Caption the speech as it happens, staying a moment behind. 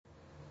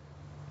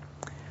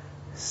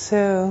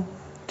So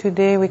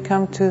today we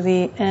come to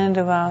the end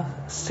of our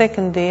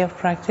second day of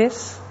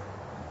practice.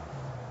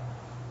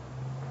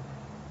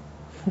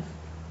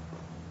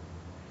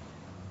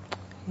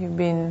 You've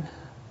been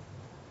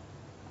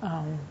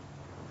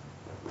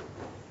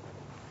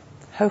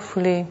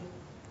hopefully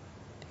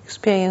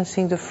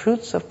experiencing the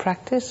fruits of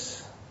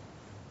practice,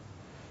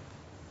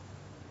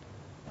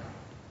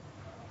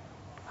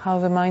 how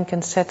the mind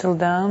can settle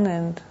down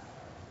and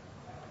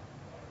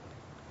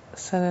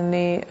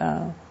suddenly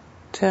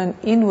turn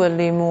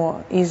inwardly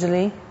more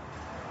easily.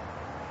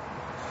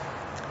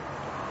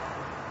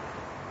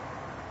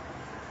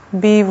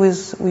 Be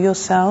with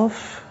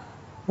yourself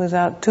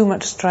without too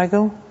much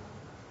struggle.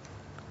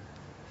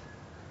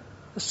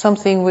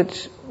 Something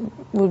which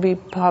will be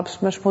perhaps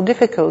much more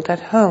difficult at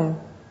home,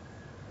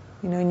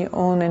 in your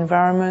own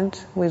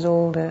environment with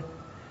all the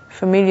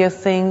familiar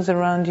things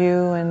around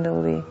you and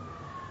all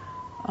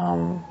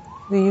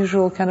the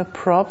usual kind of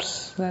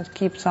props that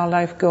keeps our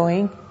life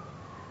going.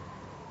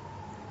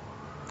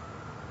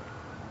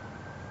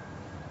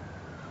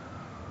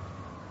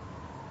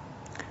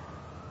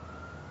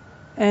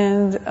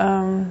 And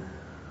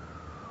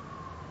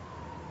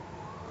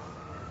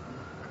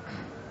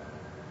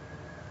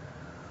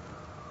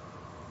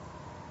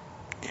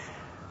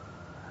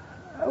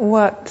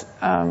what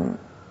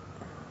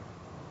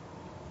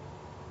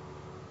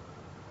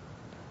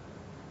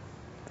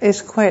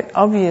is quite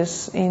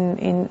obvious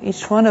in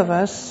each one of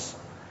us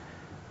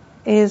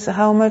is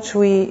how much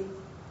we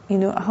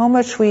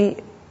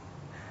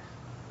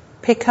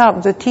pick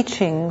up the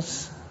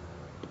teachings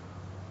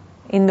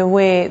in a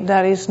way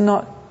that is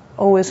not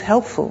always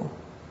helpful,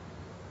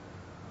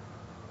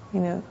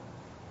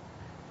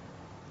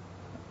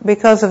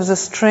 because of the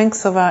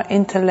strength of our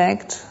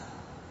intellect,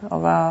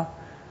 of our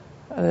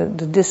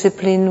the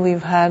discipline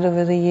we've had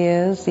over the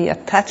years, the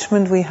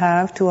attachment we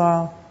have to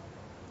our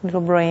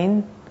little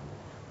brain.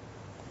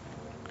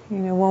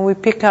 When we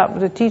pick up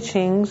the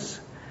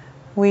teachings,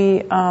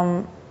 we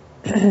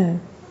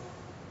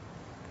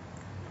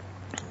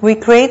we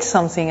create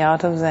something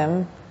out of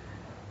them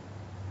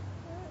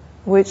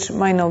which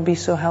might not be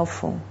so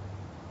helpful.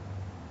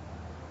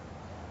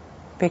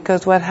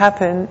 Because what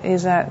happened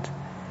is that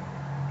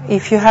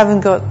if you haven't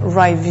got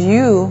right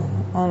view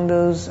on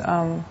those,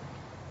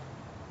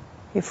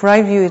 if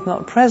right view is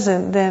not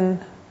present, then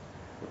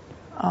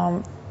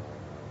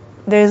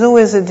there is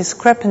always a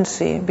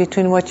discrepancy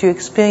between what you're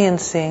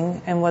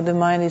experiencing and what the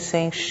mind is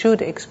saying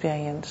should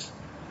experience.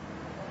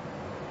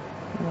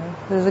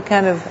 There's a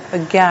kind of a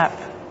gap.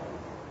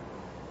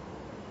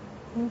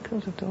 Can you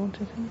close the door, do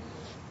you think?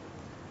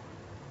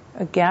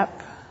 A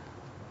gap.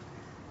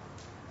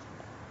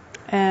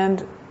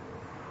 And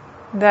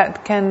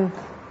that can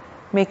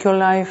make your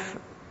life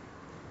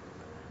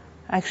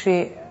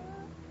actually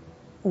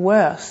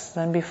worse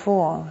than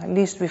before. At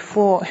least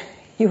before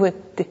you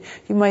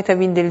might have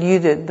been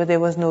deluded, but there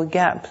was no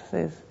gap.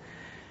 You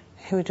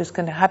were just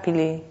kind of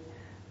happily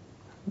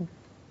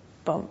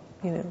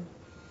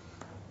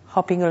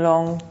hopping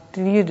along,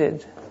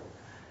 deluded.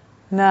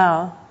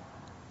 Now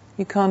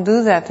you can't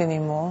do that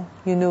anymore.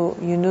 You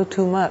know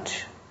too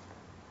much.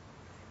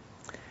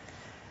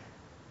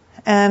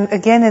 And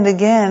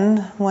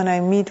again, when I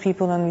meet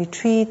people on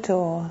retreat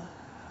or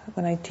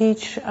when I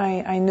teach,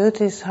 I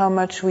notice how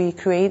much we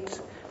create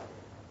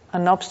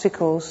an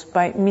obstacles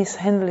by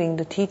mishandling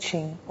the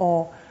teaching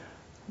or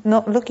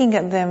not looking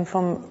at them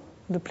from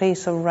the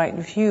place of right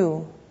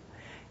view.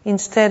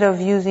 Instead of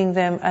using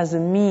them as a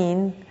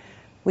mean,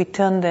 we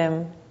turn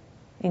them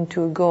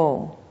into a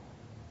goal.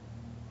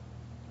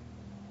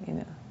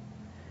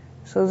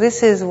 So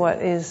this is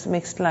what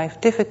makes life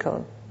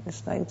difficult.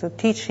 It's like the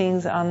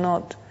teachings are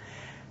not.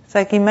 It's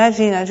like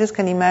I just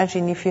can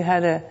imagine if you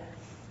had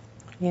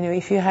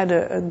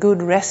a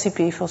good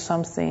recipe for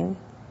something,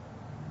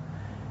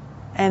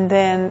 and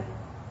then,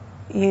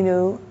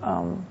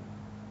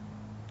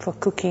 for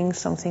cooking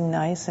something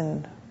nice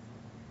and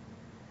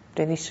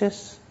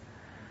delicious,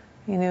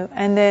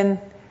 and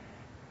then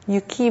you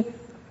keep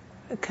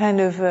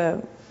kind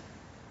of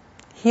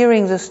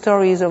hearing the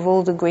stories of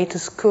all the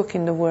greatest cook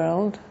in the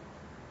world,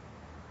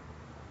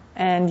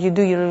 and you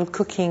do your little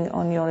cooking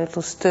on your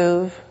little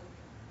stove,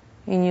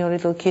 in your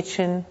little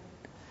kitchen,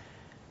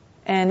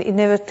 and it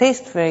never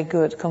tastes very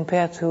good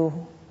compared to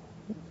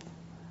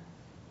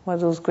what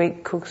those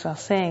great cooks are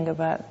saying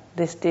about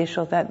this dish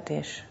or that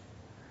dish.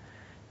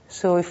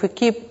 So if we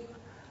keep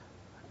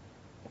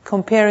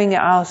comparing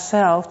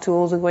ourselves to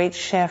all the great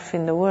chefs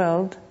in the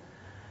world,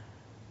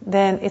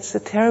 then it's a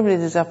terribly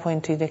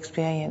disappointing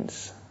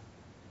experience.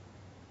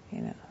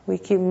 We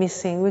keep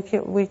missing, we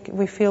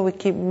feel we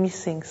keep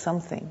missing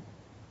something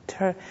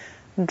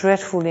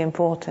dreadfully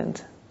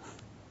important.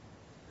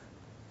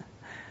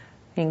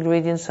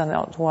 Ingredients are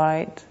not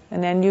right,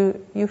 and then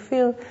you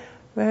feel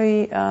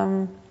very,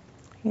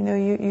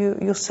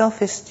 your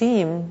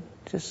self-esteem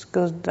just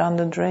goes down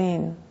the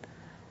drain.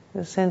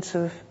 The sense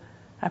of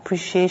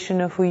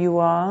appreciation of who you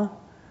are,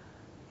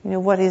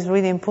 what is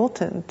really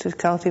important to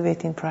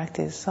cultivate in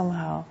practice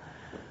somehow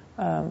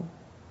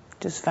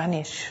just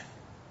vanish.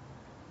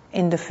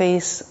 in the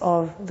face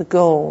of the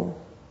goal.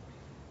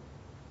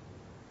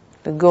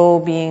 The goal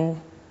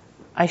being,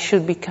 I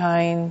should be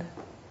kind,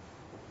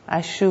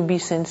 I should be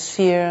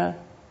sincere,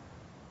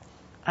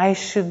 I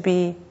should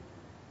be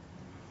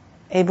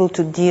able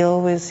to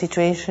deal with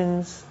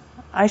situations,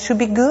 I should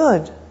be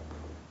good,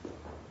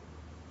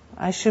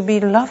 I should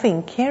be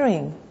loving,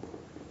 caring,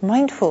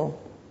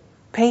 mindful,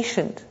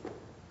 patient,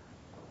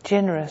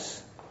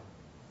 generous.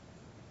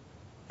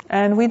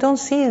 And we don't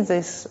see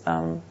this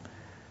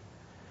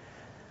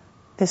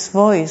this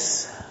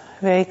voice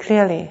very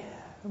clearly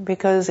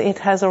because it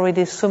has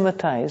already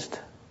somatized.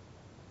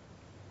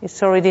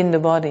 It's already in the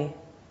body.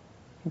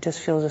 You just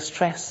feel the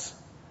stress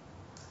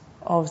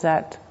of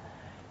that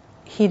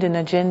hidden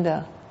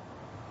agenda.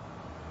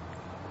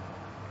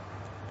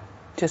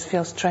 Just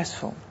feels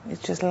stressful.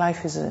 It's just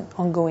life is an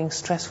ongoing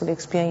stressful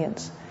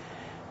experience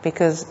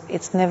because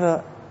it's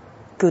never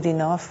good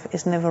enough,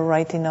 it's never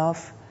right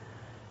enough,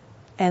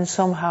 and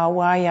somehow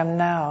where I am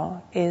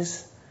now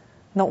is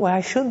not where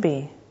I should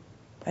be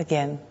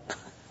again.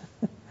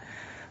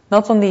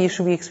 Not only you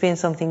should be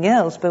experiencing something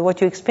else, but what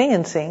you're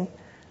experiencing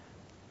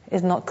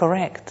is not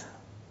correct.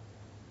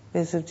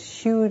 There's a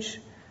huge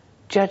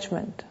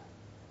judgment.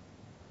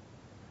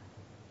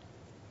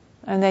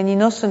 And then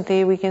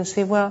innocently we can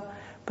say, well,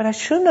 but I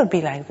should not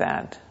be like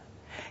that.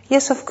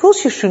 Yes, of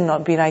course you should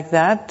not be like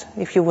that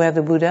if you were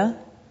the Buddha.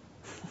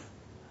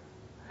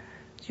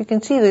 You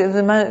can see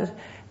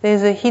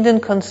there's a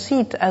hidden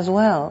conceit as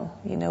well.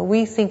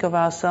 We think of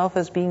ourselves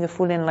as being a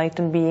full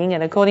enlightened being,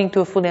 and according to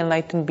a full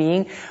enlightened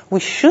being, we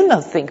should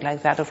not think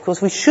like that. Of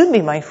course, we should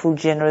be mindful,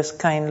 generous,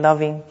 kind,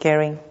 loving,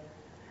 caring.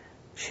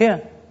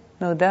 Sure,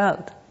 no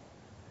doubt.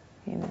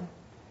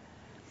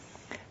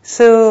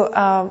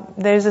 So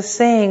there's a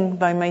saying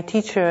by my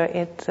teacher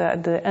at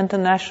the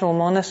International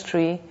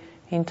Monastery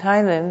in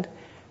Thailand,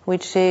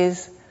 which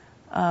says,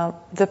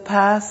 the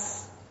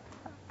path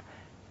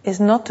is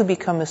not to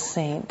become a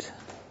saint.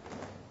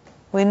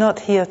 We're not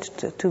here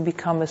to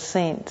become a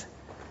saint,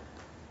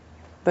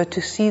 but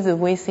to see the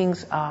way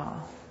things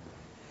are.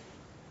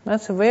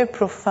 That's a very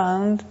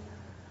profound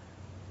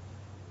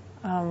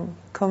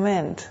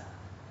comment,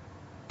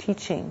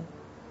 teaching.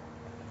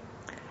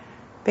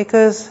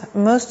 Because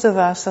most of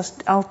us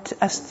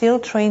are still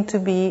trained to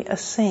be a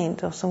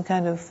saint or some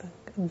kind of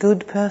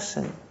good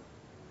person,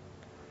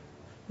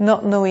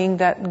 not knowing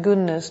that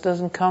goodness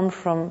doesn't come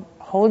from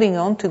holding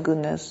on to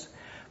goodness,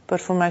 but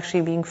from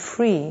actually being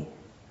free.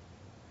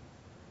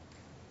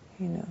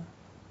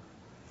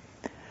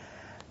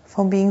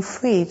 From being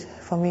freed,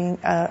 from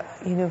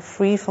being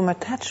free from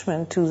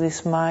attachment to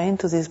this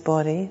mind, to this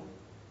body.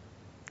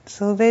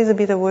 So there's a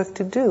bit of work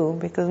to do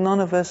because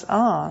none of us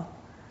are.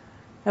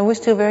 And we're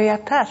still very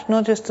attached,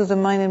 not just to the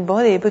mind and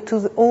body, but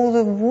to all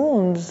the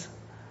wounds,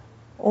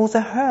 all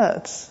the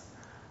hurts,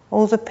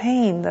 all the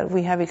pain that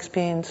we have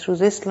experienced through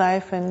this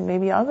life and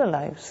maybe other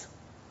lives.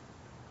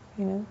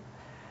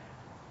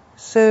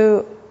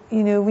 So,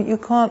 you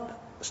can't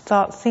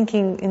start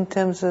thinking in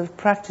terms of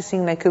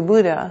practicing like a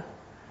Buddha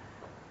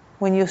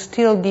when you're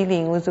still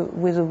dealing with the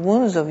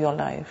wounds of your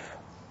life.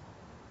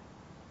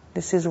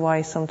 This is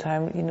why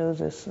sometimes,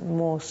 this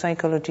more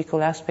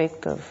psychological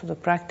aspect of the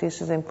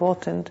practice is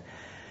important,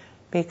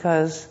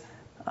 because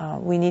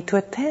we need to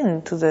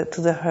attend to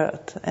the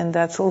hurt, and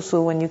that's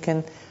also when you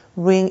can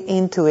bring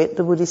into it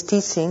the Buddhist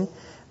teaching,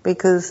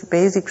 because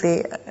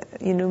basically,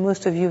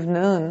 most of you have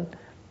known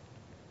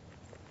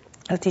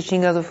a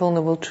teaching of the Four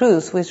Noble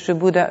Truths, which the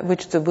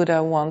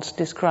Buddha once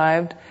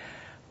described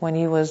when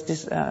he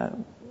was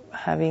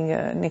having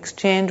an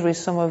exchange with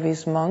some of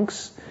his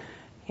monks,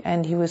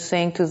 and he was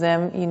saying to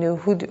them,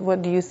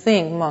 what do you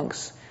think,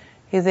 monks?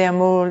 Is there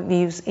more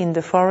leaves in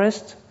the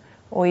forest,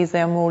 or is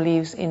there more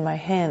leaves in my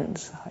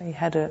hands? He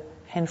had a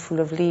handful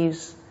of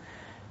leaves,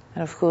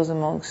 and of course the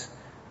monks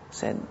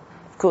said,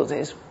 of course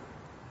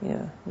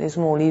there's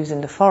more leaves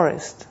in the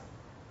forest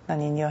than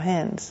in your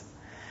hands.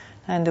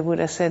 And the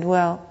Buddha said,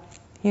 well,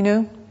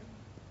 the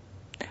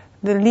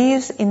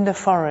leaves in the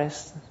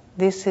forest,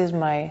 this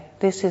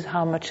is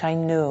how much I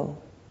know.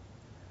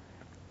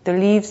 The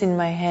leaves in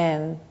my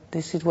hand,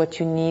 this is what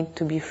you need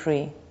to be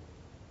free.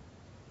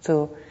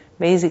 So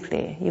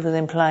basically, he was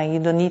implying you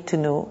don't need to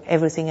know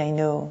everything I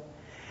know.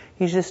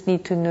 You just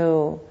need to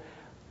know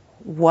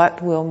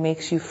what will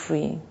make you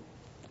free.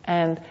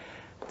 And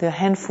the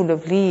handful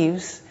of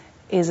leaves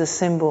is a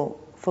symbol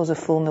for the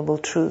Four Noble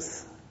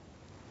Truths.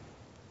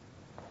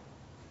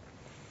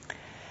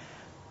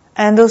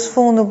 And those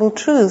Four Noble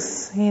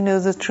Truths,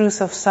 the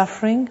truth of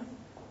suffering,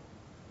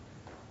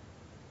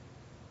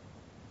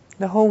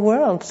 the whole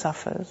world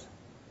suffers.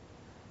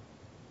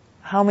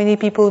 How many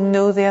people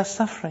know they are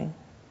suffering?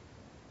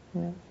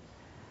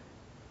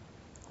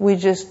 We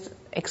just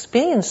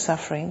experience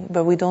suffering,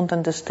 but we don't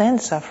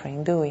understand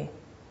suffering, do we?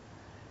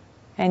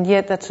 And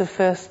yet that's the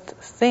first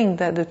thing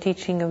that the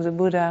teaching of the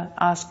Buddha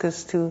asks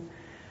us to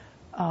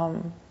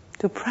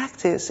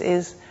practice,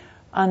 is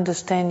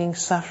understanding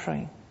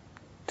suffering.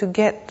 To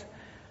get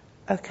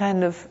a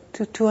kind of,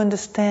 to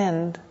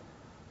understand,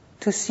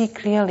 to see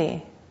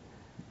clearly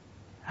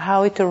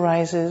how it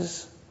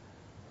arises,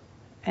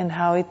 and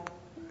how it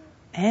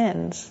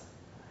ends,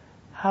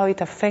 how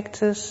it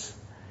affects us,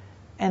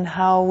 and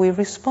how we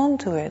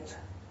respond to it,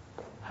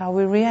 how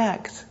we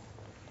react.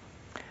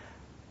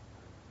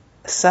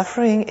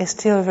 Suffering is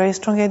still a very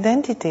strong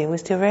identity. We're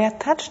still very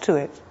attached to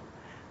it.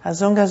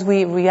 As long as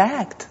we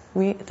react,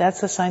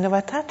 that's a sign of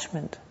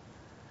attachment.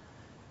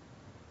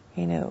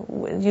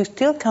 You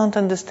still can't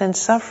understand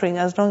suffering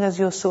as long as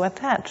you're so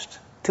attached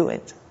to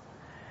it.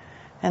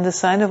 And the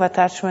sign of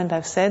attachment,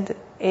 I've said,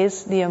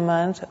 is the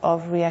amount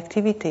of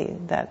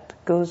reactivity that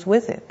goes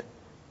with it.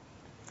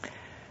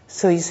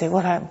 So you say,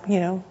 well,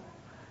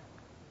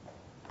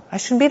 I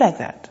shouldn't be like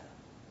that.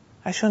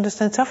 I should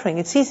understand suffering.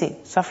 It's easy.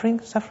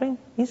 Suffering,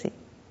 easy.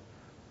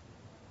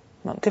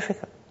 Not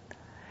difficult.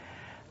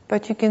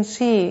 But you can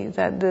see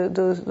that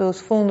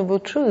those Four Noble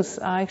Truths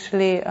are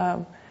actually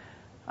are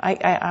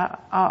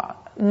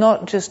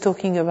not just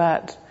talking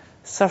about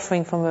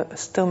suffering from a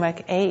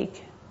stomach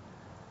ache,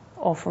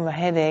 or from a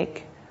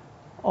headache,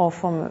 or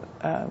from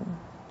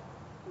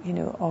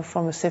or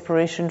from a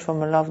separation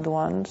from a loved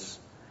ones,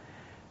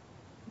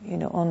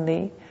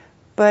 only.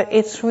 But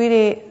it's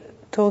really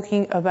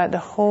talking about the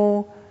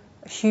whole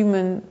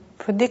human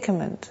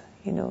predicament.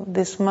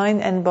 This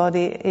mind and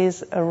body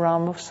is a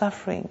realm of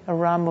suffering, a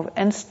realm of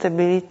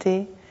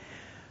instability,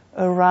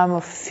 a realm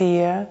of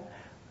fear,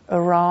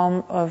 a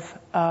realm of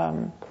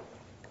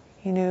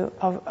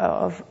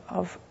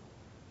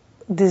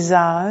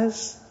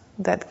desires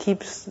that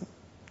keeps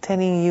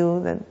telling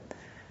you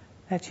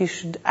that you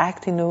should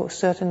act in a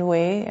certain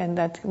way, and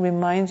that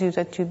reminds you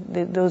that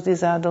those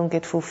desires don't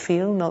get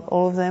fulfilled, not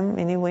all of them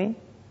anyway.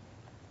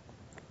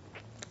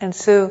 And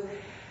so,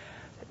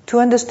 to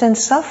understand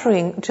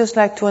suffering, just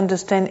like to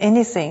understand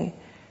anything,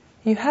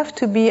 you have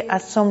to be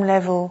at some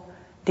level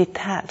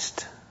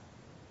detached.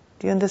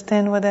 Do you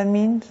understand what that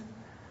means?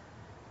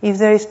 If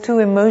there is there's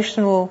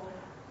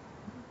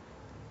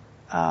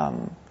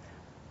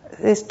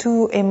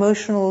two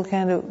emotional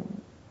kind of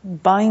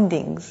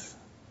bindings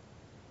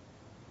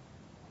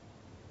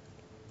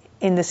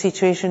in the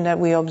situation that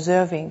we're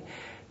observing,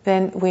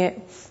 then we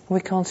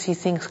can't see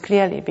things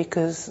clearly,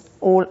 because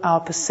all our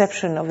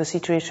perception of the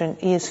situation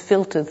is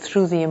filtered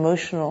through the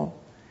emotional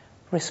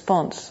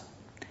response.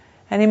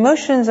 And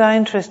emotions are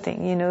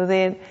interesting,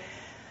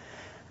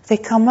 they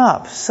come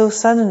up so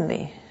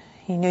suddenly.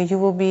 You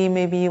will be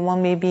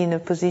one may be in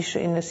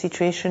a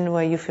situation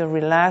where you feel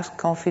relaxed,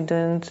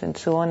 confident, and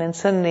so on, and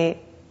suddenly,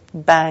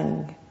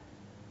 bang,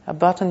 a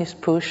button is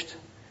pushed,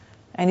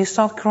 and you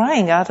start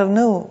crying out of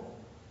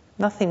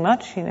nothing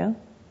much,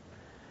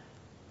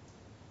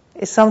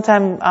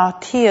 Sometimes our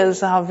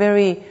tears are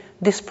very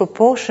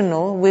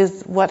disproportional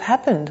with what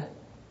happened,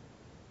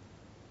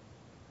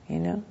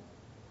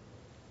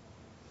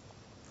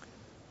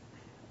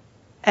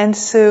 And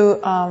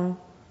so,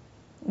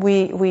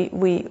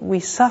 we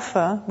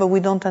suffer, but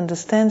we don't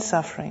understand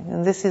suffering.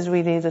 And this is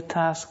really the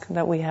task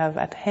that we have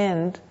at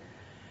hand,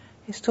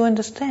 is to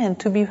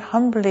understand, to be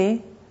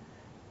humbly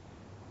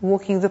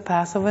walking the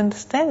path of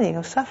understanding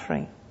of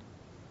suffering.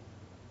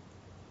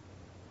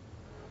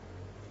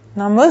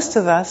 Now most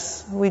of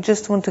us, we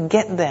just want to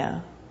get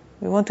there.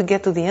 We want to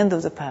get to the end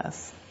of the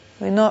path.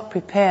 We're not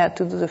prepared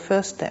to do the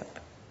first step.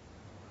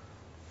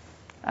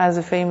 As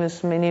a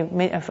famous,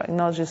 in fact,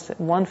 not just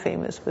one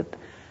famous, but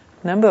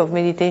a number of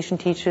meditation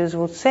teachers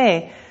would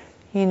say,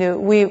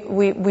 we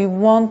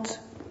want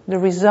the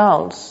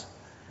results,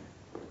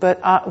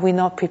 but we're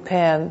not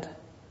prepared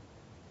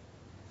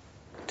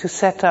to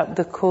set up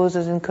the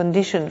causes and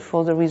conditions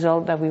for the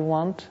result that we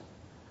want.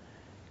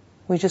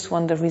 We just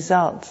want the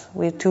results.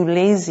 We're too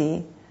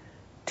lazy,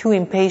 too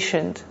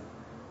impatient,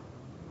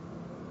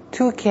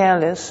 too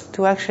careless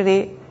to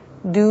actually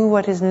do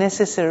what is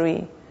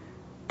necessary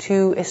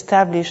to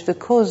establish the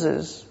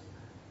causes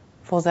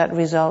for that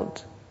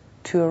result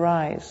to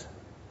arise.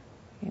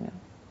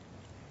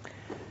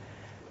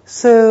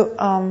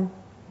 So,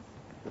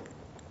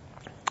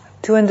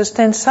 to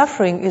understand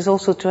suffering is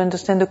also to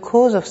understand the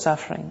cause of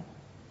suffering.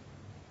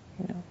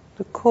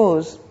 The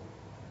cause.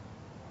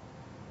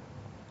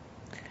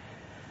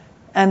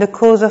 And the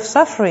cause of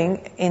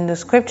suffering in the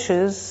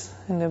scriptures,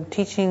 in the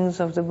teachings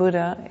of the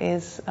Buddha,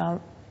 is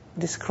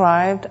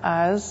described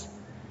as,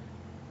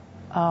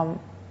 it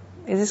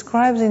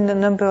describes in a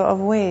number of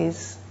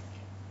ways.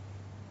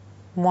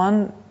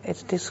 One,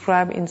 it's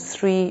described in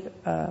three,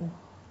 they're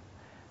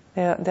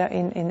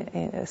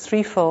in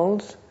three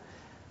folds.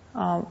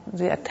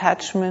 The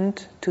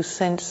attachment to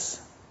sense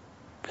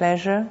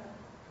pleasure,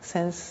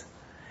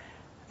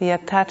 the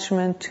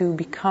attachment to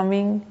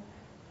becoming,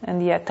 and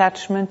the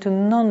attachment to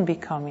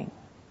non-becoming.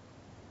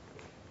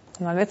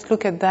 Now let's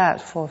look at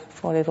that for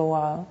a little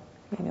while.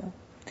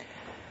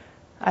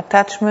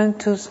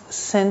 Attachment to the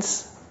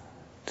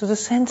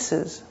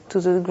senses, to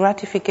the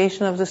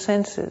gratification of the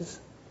senses.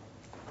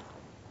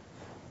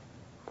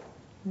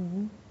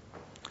 Mm-hmm.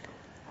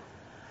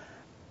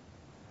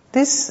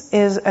 This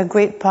is a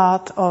great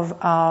part of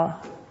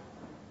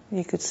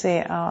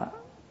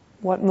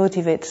what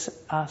motivates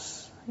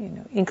us,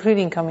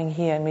 including coming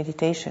here in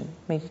meditation.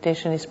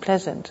 Meditation is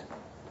pleasant.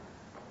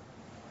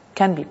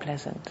 can be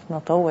pleasant,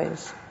 not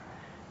always.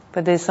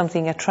 But there's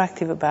something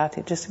attractive about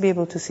it, just to be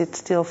able to sit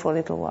still for a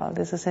little while.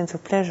 There's a sense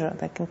of pleasure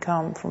that can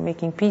come from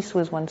making peace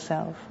with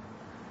oneself.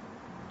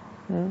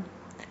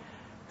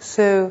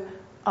 So,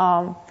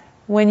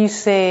 when I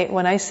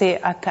say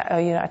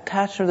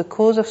attachment, the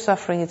cause of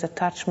suffering is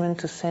attachment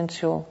to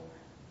sensual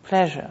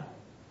pleasure.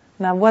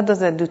 Now, what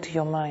does that do to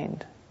your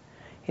mind?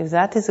 If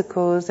that is the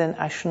cause, then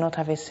I should not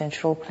have a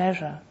sensual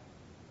pleasure.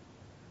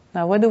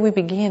 Now, where do we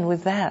begin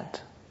with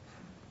that?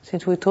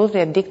 Since we're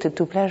totally addicted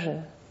to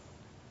pleasure.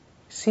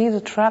 See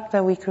the trap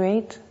that we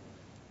create?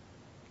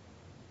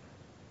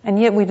 And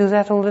yet we do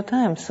that all the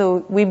time.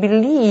 So we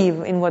believe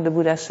in what the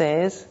Buddha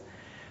says.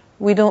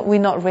 We're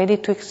not ready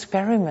to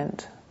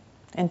experiment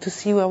and to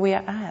see where we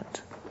are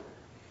at.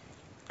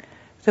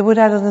 The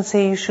Buddha doesn't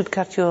say you should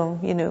cut your,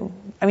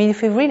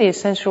 if really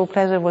sensual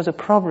pleasure was a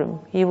problem,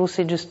 he will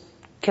say just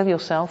kill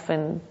yourself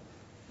and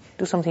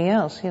do something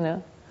else,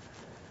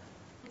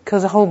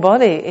 Because the whole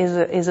body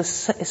is a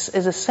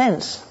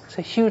sense. It's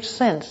a huge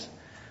sense.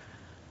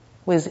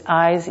 With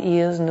eyes,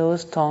 ears,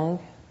 nose, tongue,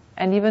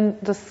 and even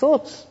the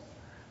thoughts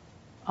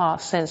are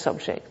sense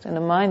objects, and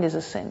the mind is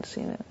a sense,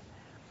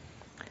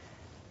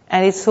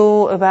 And it's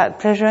all about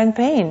pleasure and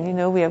pain,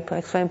 we have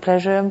explained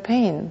pleasure and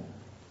pain.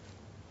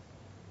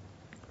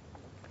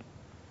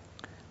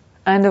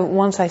 And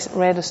once I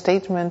read a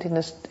statement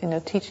in the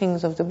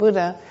teachings of the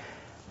Buddha,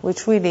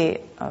 which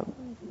really,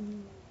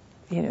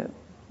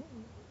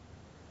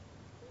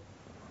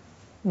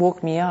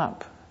 woke me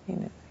up,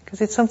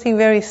 because it's something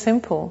very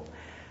simple.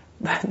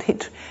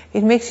 But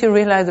it makes you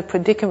realize the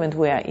predicament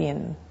we are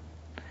in.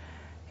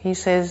 He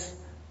says,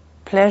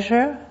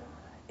 pleasure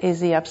is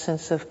the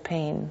absence of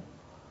pain.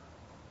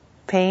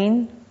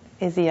 Pain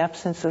is the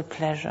absence of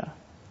pleasure.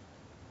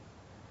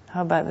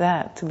 How about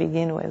that to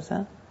begin with,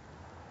 huh?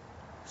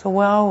 So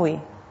where are we?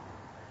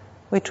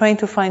 We're trying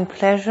to find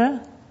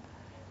pleasure,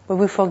 but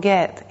we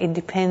forget it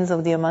depends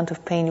on the amount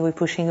of pain we're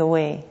pushing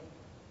away.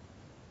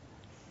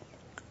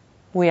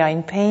 We are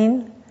in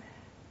pain,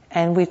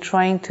 and we're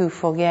trying to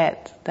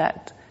forget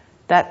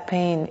that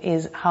pain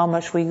is how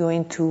much we're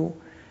going to,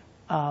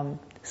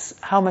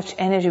 how much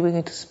energy we're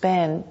going to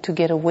spend to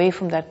get away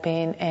from that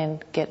pain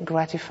and get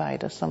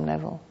gratified at some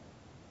level.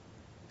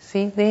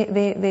 See,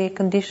 they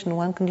condition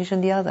one,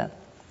 condition the other.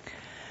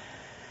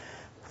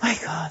 My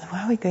God,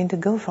 where are we going to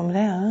go from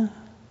there?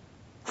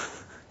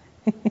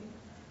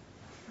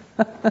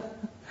 Huh?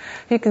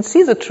 You can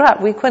see the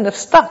trap. We're kind of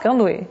stuck,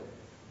 aren't we?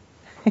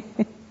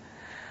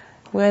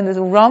 We're in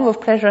the realm of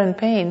pleasure and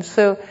pain.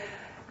 So,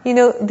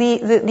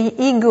 the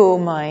ego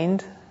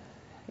mind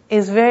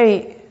is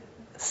very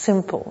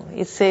simple.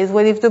 It says,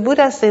 well, if the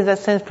Buddha says that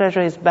sense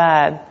pleasure is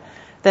bad,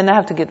 then I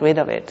have to get rid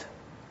of it.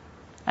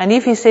 And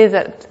if he says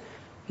that,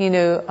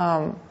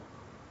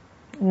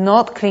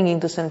 not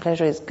clinging to sense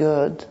pleasure is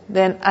good,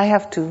 then I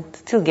have to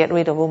still get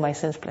rid of all my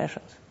sense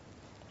pleasures.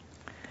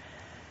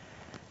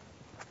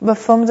 But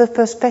from the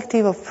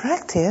perspective of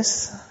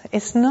practice,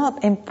 it's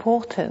not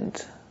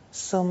important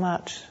so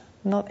much.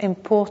 Not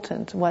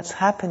important what's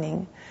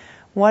happening.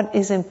 What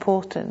is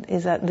important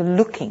is that the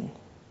looking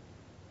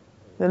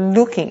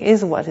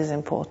is what is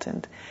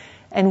important.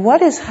 And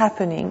what is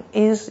happening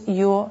is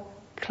your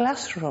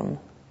classroom.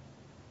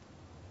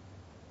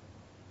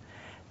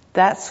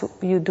 That's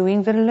you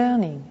doing the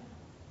learning.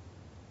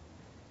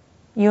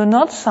 You're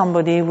not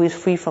somebody who is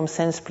free from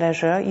sense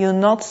pleasure. You're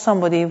not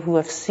somebody who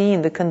has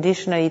seen the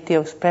conditionality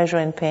of pleasure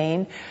and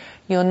pain.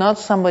 You're not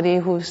somebody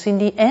who has seen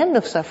the end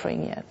of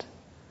suffering yet.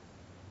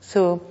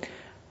 So,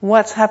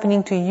 what's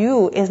happening to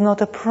you is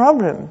not a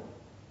problem.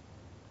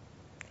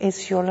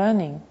 It's your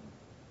learning.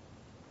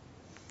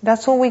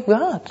 That's all we've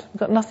got. We've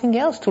got nothing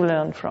else to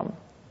learn from.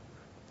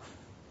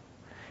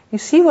 You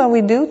see what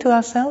we do to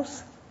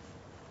ourselves?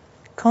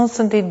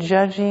 Constantly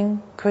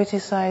judging,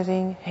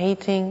 criticizing,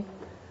 hating,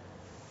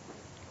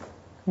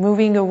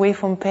 moving away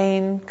from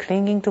pain,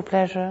 clinging to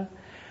pleasure,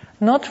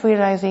 not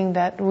realizing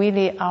that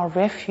really our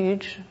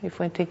refuge, if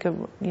we take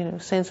a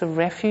sense of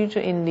refuge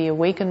in the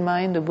awakened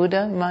mind, the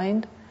Buddha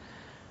mind,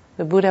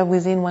 the Buddha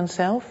within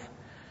oneself,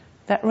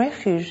 that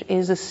refuge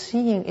is the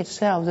seeing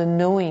itself, the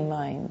knowing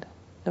mind,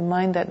 the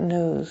mind that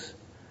knows.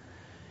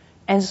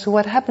 And so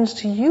what happens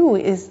to you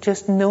is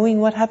just knowing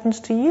what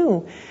happens to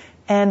you.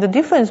 And the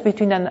difference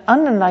between an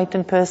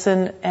unenlightened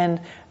person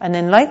and an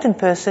enlightened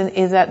person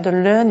is that the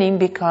learning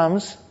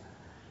becomes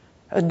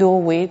a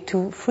doorway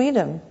to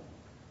freedom.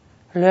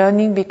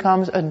 Learning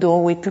becomes a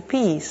doorway to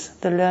peace.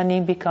 The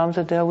learning becomes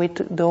a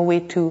doorway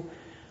to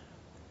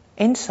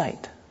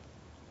insight.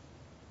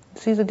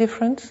 See the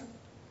difference?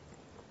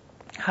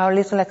 How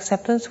little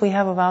acceptance we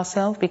have of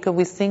ourselves because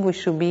we think we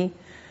should be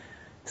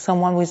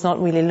someone who is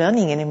not really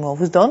learning anymore,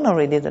 who's done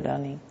already the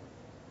learning.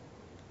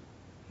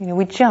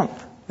 We jump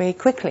very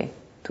quickly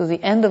to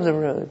the end of the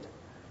road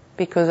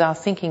because our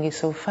thinking is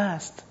so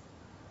fast.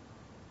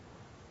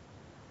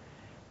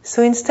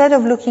 So instead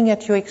of looking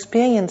at your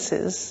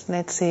experiences,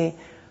 let's say,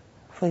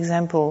 for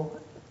example,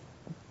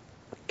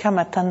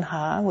 kama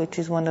tanha, which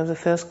is one of the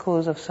first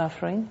causes of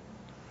suffering,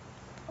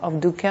 of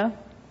dukkha,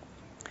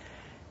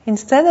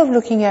 instead of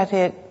looking at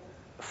it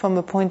from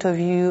a point of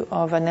view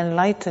of an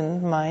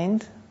enlightened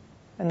mind,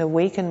 an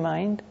awakened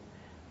mind,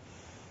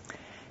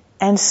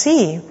 and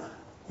see,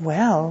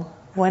 well,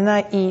 when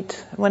I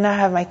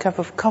have my cup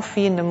of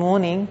coffee in the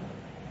morning,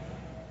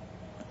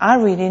 I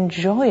really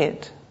enjoy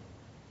it,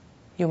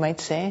 you might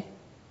say.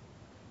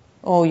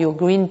 Or your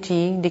green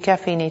tea,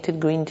 decaffeinated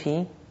green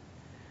tea.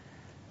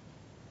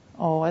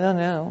 Or I don't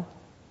know.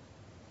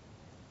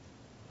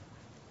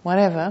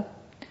 Whatever.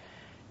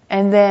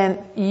 And then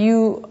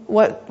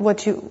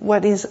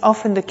what is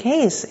often the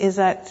case is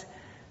that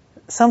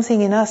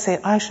something in us says,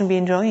 I shouldn't be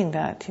enjoying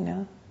that,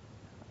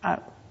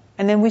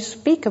 and then we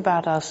speak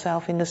about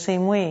ourselves in the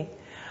same way.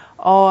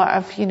 Oh,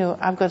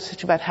 I've got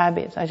such a bad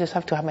habit. I just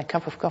have to have my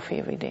cup of coffee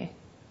every day.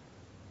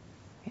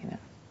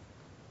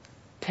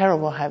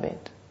 Terrible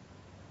habit.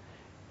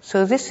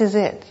 So this is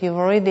it. You've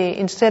already,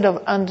 instead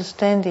of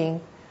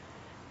understanding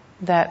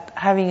that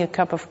having a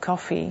cup of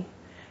coffee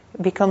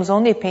becomes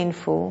only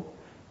painful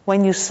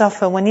when you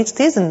suffer, when it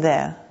isn't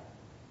there.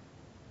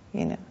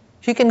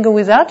 If you can go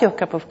without your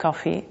cup of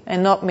coffee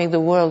and not make the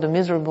world a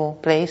miserable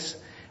place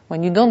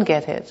when you don't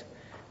get it,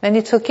 then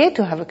it's okay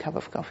to have a cup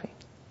of coffee.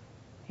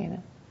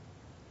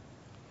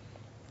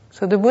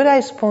 So the Buddha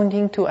is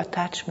pointing to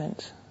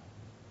attachment,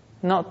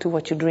 not to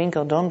what you drink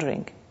or don't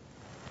drink.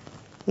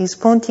 He's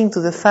pointing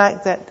to the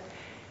fact that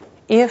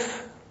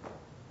if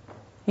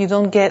you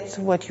don't get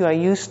what you are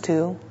used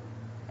to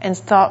and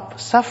start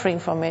suffering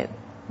from it,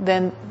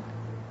 then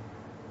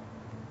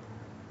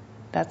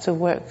that's a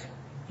work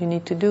you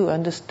need to do.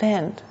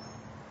 Understand.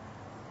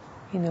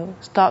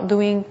 Start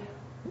doing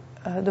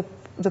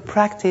the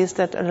practice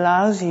that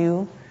allows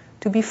you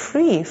to be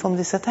free from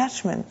this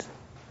attachment.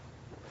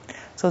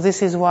 So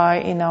this is why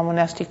in our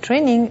monastic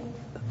training,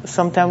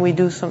 sometimes we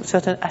do some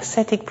certain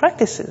ascetic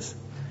practices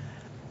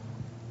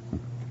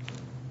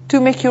to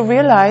make you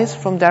realize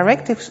from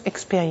direct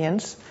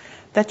experience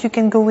that you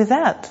can go with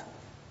that.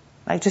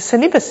 Like just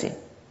celibacy.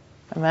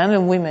 A man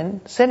and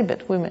women,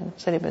 celibate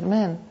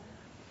men.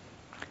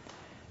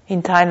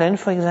 In Thailand,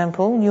 for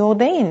example, you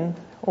ordain.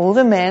 All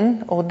the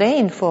men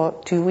ordain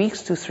for 2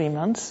 weeks to 3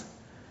 months.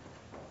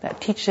 That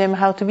teach them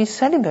how to be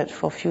celibate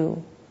for a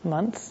few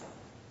months.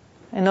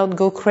 And not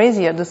go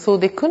crazy at the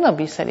thought they could not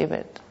be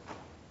celibate.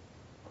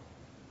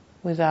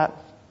 Without,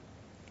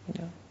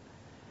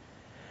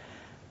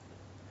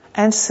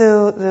 And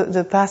so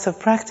the path of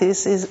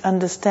practice is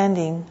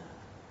understanding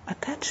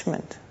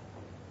attachment.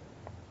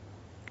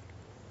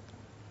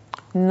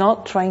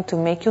 Not trying to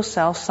make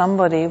yourself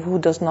somebody who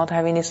does not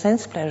have any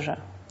sense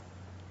pleasure.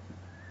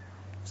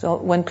 So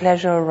when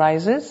pleasure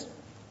arises,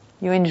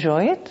 you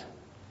enjoy it.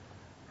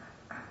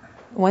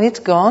 When it's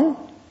gone,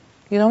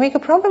 you don't make a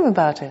problem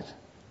about it.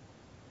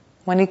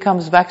 When it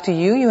comes back to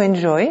you, you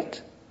enjoy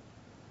it.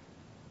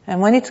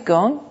 And when it's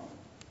gone,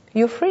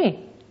 you're free.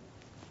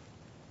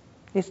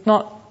 It's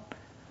not,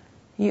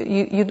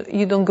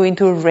 you don't go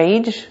into a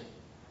rage.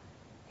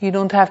 You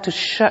don't have to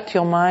shut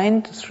your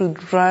mind through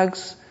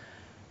drugs,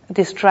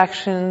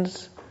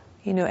 distractions,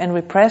 and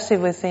repress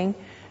everything.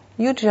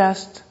 You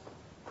just,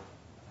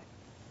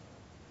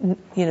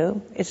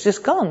 it's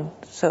just gone.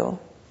 So,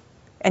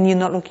 and you're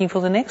not looking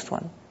for the next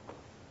one.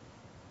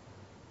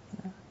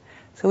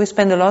 So we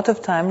spend a lot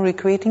of time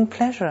recreating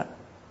pleasure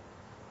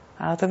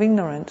out of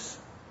ignorance.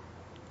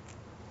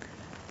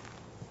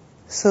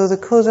 So the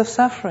cause of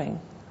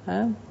suffering,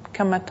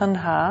 kama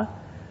tanha,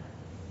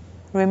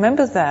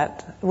 remember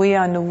that we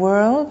are in a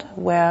world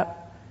where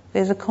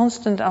there's a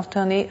constant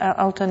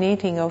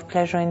alternating of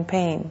pleasure and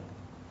pain.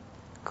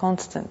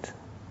 Constant.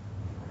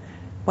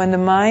 When the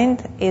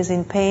mind is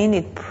in pain,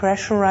 it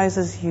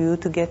pressurizes you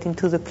to get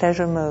into the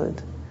pleasure mode.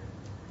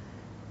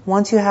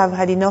 Once you have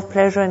had enough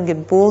pleasure and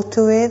get bored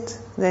to it,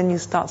 then you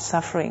start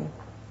suffering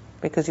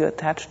because you're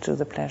attached to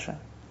the pleasure.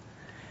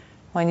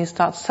 When you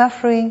start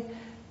suffering,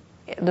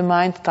 the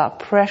mind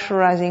starts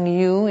pressurizing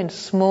you in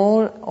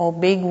small or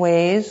big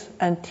ways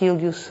until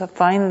you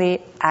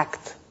finally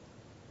act,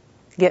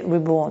 get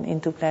reborn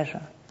into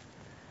pleasure.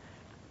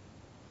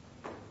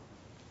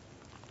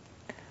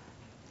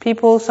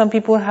 Some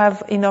people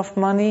have enough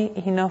money,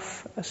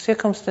 enough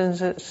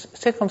circumstances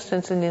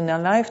in their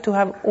life to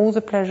have all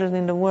the pleasures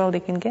in the world they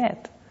can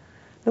get.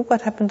 Look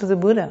what happened to the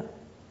Buddha.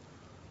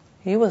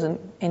 He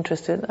wasn't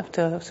interested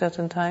after a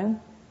certain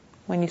time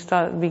when he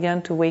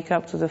began to wake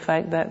up to the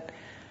fact that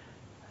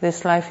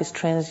this life is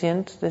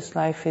transient, this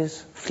life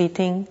is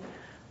fleeting,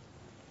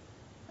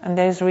 and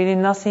there's really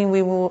nothing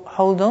we will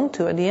hold on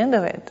to at the end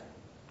of it.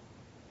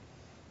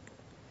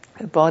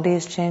 The body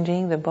is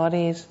changing, the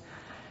body is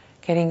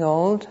getting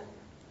old.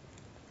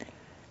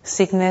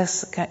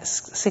 Sickness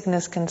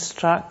can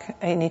strike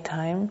any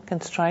time.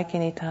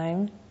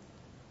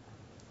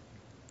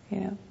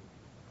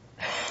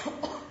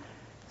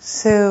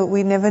 So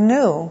we never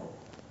know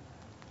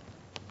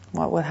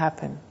what will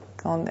happen.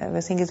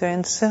 Everything is very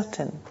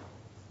uncertain.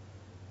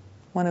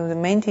 One of the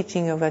main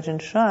teachings of Ajahn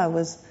Chah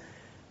was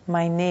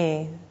Mai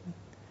Ne.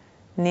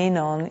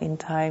 Ne-non in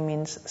Thai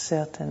means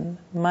certain.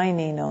 Mai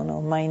Ne-non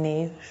or Mai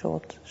Ne,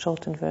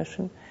 shortened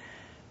version,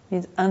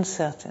 means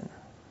uncertain.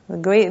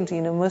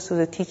 Most of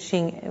the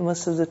teaching,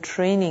 most of the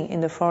training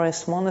in the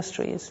forest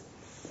monasteries,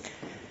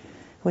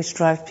 which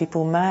drive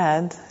people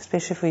mad,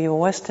 especially for you a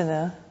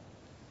Westerner,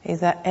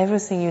 is that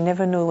everything, you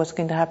never know what's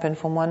going to happen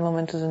from one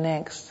moment to the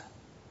next.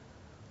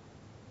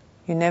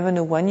 You never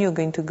know when you're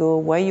going to go,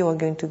 where you are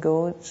going to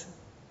go.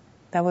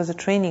 That was the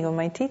training of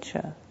my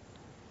teacher,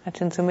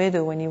 Ajahn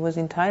Sumedho, when he was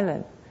in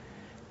Thailand.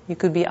 You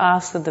could be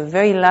asked at the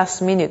very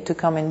last minute to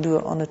come and do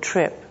it on a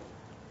trip.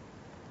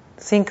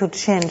 Things could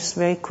change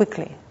very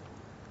quickly,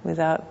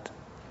 without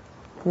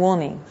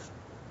warnings.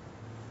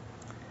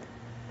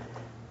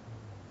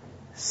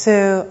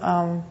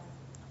 So,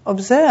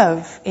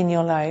 observe in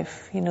your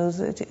life,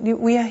 that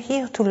we are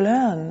here to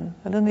learn.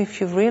 I don't know if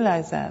you've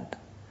realized that.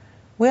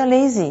 We are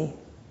lazy.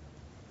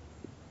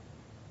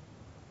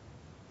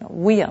 No,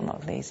 we are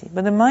not lazy,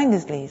 but the mind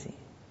is lazy,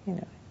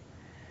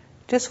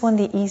 Just want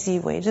the easy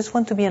way, just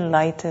want to be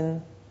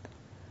enlightened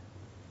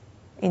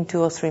in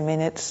 2 or 3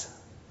 minutes.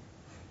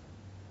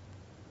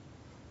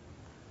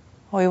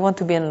 Or you want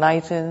to be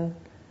enlightened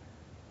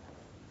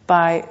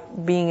by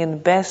being in the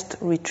best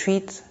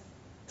retreat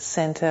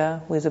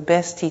center with the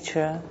best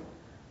teacher,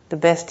 the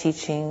best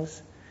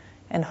teachings,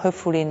 and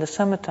hopefully in the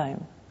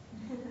summertime.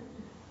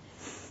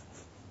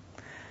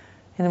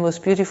 In the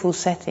most beautiful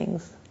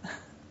settings.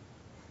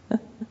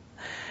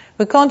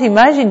 We can't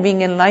imagine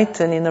being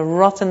enlightened in a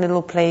rotten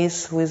little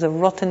place with a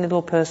rotten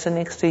little person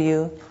next to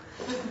you.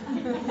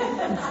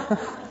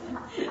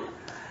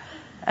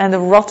 And a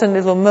rotten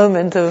little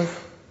moment of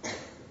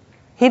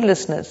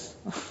heedlessness.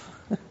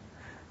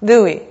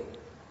 Do we?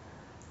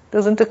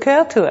 Doesn't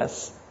occur to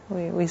us.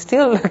 We're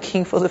still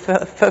looking for the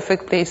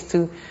perfect place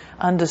to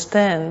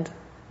understand.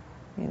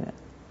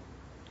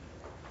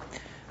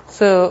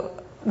 So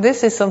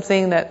this is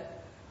something that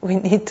we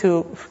need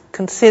to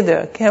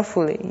consider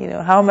carefully.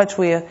 How much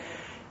we are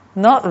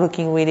not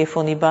looking really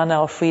for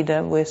nibbana or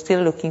freedom, we're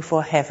still looking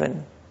for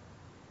heaven.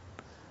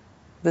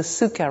 The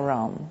Sukha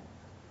realm,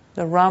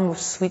 the realm of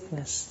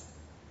sweetness,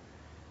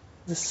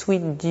 the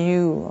sweet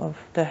dew of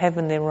the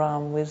heavenly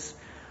realm with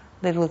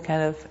little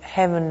kind of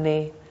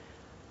heavenly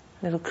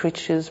little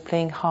creatures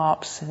playing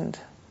harps and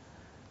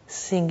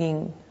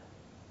singing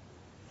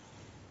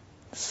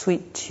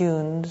sweet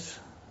tunes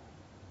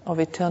of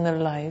eternal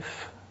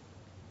life.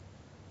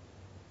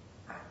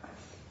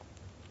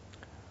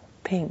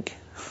 Pink.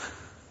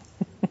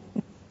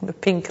 The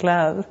pink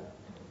cloud.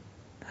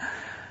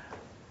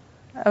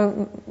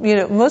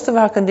 Most of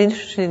our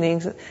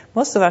conditioning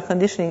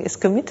is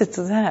committed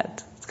to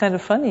that. It's kind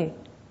of funny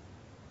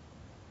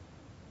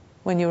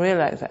when you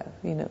realize that,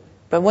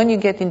 But when you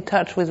get in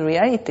touch with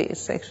reality,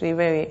 it's actually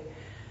very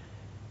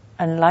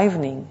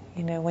enlivening,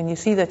 when you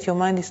see that your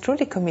mind is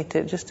truly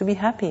committed just to be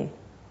happy.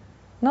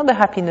 Not the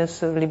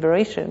happiness of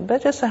liberation,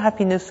 but just the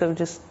happiness of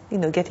just,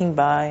 getting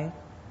by.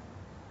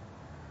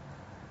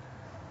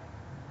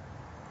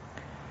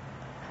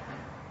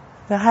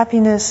 The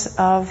happiness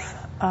of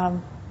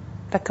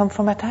that comes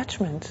from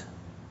attachment.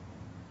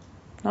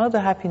 Not the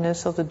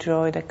happiness or the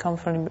joy that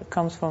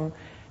comes from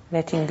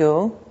letting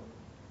go,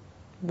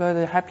 but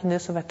the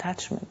happiness of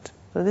attachment.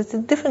 So it's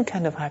a different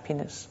kind of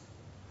happiness.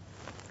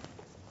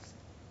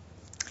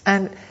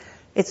 And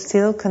it's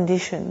still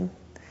conditioned.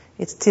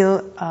 It's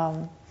still,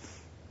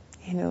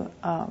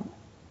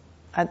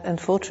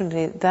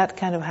 unfortunately, that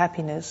kind of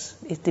happiness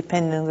is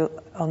dependent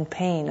on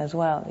pain as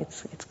well.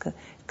 It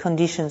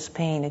conditions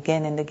pain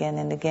again and again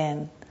and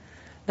again.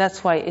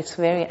 That's why it's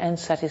very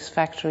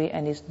unsatisfactory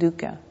and it's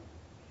dukkha.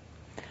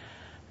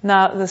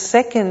 Now, the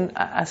second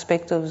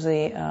aspect of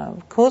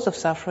the cause of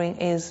suffering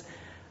is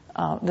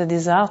the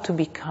desire to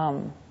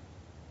become.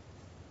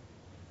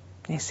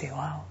 You say,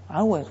 wow, I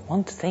always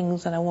want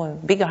things, and I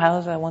want a bigger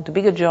house, and I want a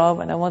bigger job,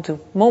 and I want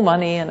more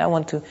money, and I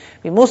want to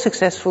be more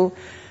successful.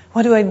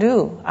 What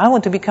do? I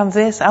want to become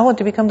this. I want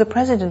to become the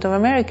president of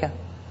America.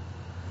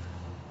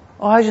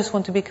 Or I just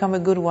want to become a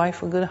good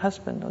wife, a good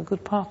husband, a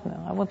good partner.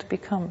 I want to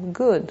become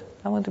good.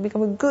 I want to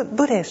become a good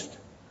Buddhist.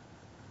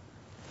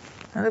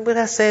 And the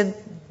Buddha said,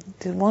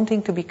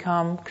 wanting to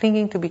become,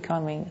 clinging to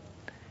becoming,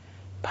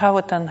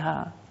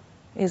 bhava-tanha,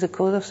 is a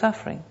cause of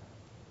suffering.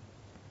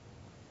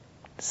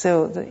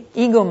 So the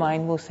ego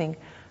mind will think,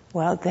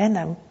 well, then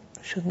I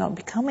should not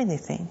become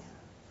anything.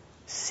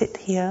 Sit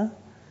here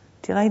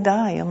till I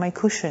die on my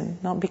cushion,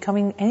 not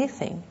becoming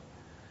anything.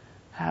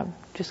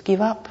 Just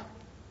give up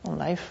on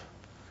life.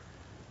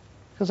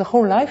 Because the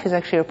whole life is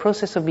actually a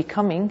process of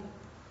becoming,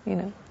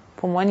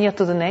 From one year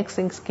to the next,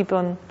 things keep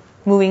on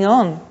moving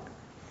on.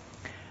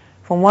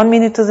 From 1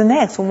 minute to the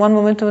next, from one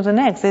moment to the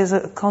next, there's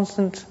a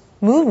constant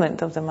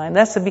movement of the mind.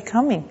 That's the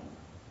becoming.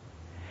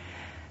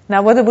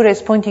 Now, what the Buddha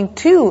is pointing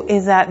to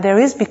is that there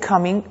is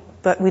becoming,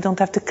 but we don't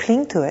have to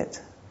cling to it.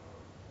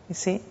 You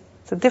see?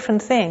 It's a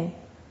different thing.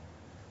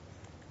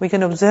 We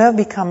can observe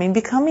becoming.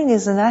 Becoming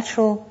is a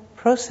natural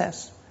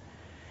process.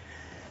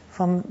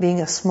 From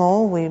being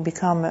we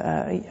become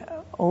an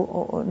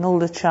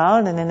older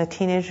child, and then a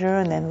teenager,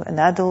 and then an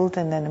adult,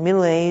 and then a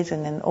middle age,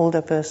 and then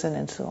older person,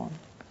 and so on.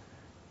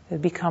 The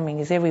becoming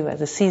is everywhere.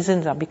 The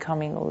seasons are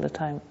becoming all the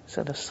time.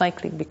 Sort of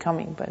cyclic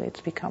becoming, but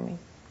it's becoming.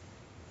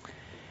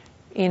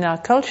 in our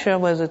culture,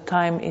 where the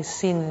time is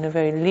seen in a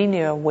very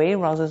linear way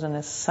rather than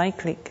a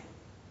cyclic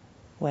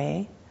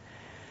way,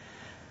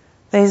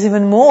 there is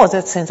even more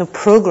that sense of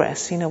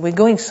progress. We're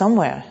going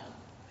somewhere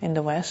in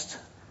the West.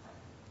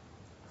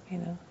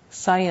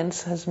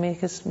 Science has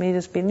made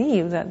us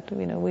believe that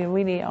we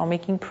really are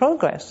making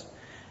progress.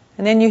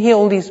 And then you hear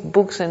all these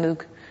books, and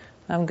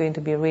I'm going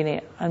to be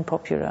really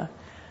unpopular.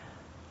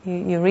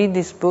 You read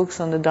these books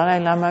on the Dalai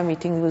Lama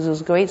meeting with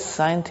those great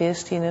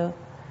scientists,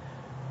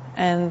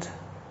 and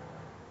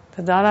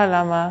the Dalai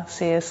Lama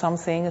says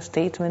something, a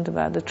statement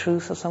about the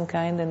truth of some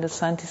kind, and the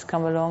scientists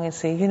come along and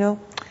say,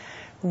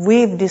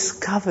 we've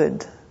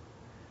discovered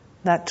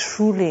that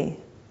truly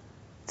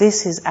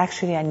this is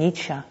actually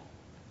anicca.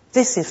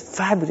 This is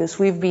fabulous.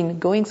 We've been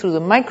going through the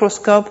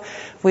microscope.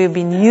 We've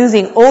been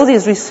using all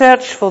this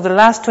research for the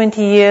last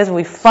 20 years.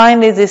 We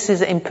find that this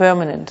is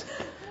impermanent.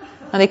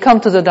 And they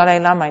come to the Dalai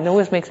Lama. It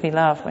always makes me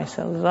laugh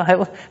myself.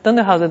 I don't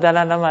know how the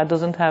Dalai Lama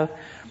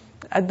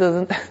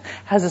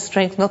has the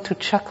strength not to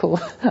chuckle.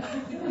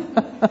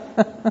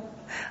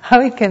 How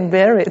he can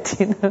bear it,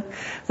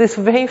 This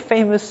very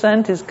famous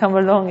scientists come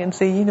along and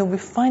say, we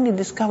finally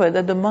discovered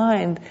that the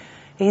mind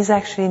is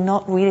actually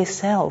not really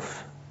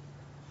self.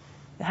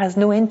 It has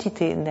no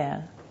entity in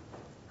there.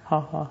 Ha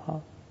ha ha.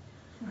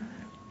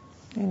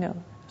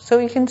 So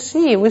you can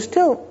see we're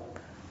still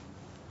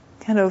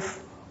kind of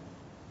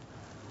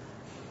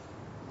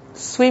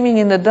swimming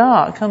in the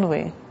dark, aren't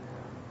we?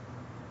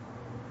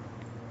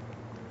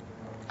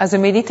 As a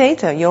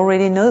meditator, you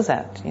already know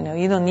that.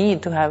 You don't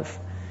need to have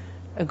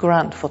a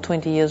grant for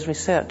 20 years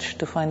research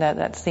to find out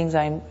that things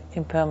are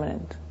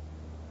impermanent.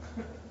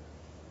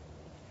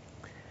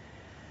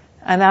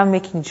 And I'm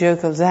making a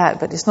joke of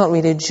that, but it's not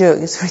really a joke,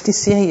 it's really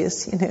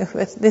serious,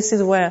 But this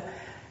is where,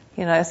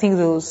 I think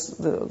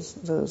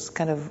those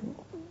kind of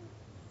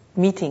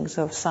meetings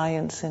of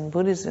science and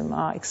Buddhism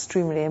are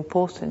extremely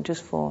important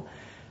just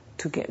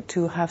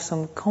to have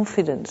some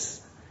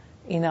confidence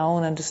in our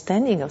own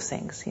understanding of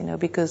things,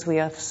 because we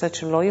have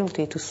such a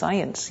loyalty to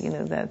science,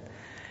 that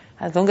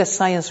as long as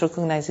science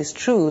recognizes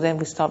true, then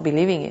we start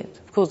believing it.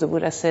 Of course, the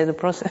Buddha said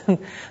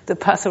the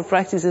path of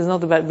practice is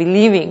not about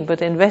believing,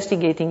 but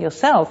investigating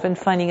yourself and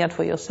finding out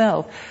for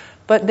yourself.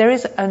 But there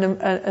is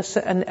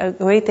a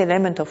great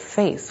element of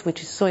faith,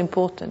 which is so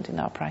important in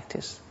our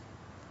practice.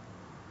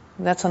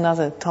 That's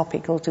another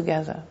topic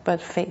altogether.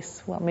 But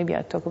faith, well, maybe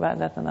I'll talk about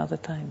that another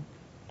time.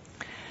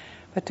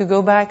 But to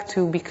go back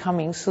to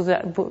becoming, so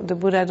that the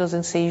Buddha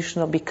doesn't say you should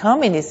not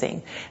become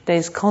anything. There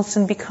is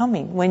constant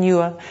becoming.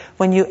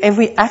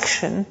 Every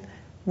action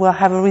will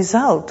have a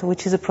result,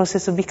 which is a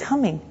process of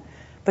becoming.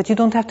 But you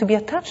don't have to be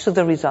attached to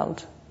the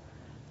result.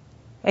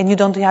 And you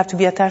don't have to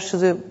be attached to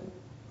the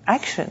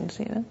actions,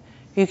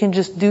 You can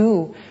just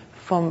do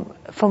from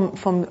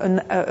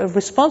a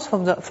response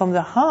from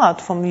the heart,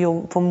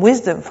 from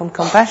wisdom, from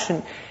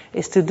compassion,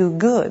 is to do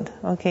good,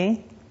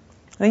 okay?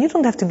 Now, you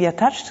don't have to be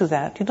attached to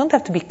that. You don't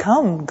have to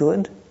become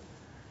good.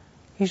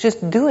 You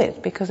just do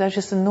it because that's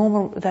just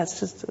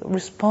a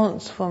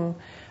response from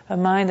a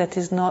mind that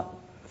is not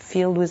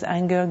filled with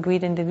anger,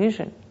 greed, and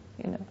delusion.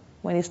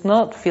 When it's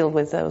not filled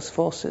with those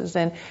forces,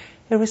 then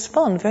you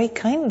respond very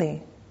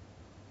kindly,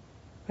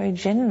 very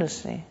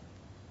generously,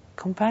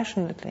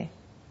 compassionately.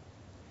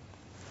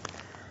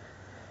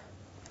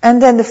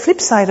 And then the flip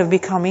side of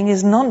becoming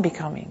is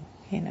non-becoming.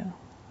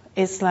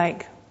 It's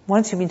like,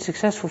 once you've been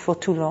successful for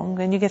too long,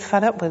 then you get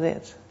fed up with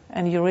it.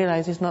 And you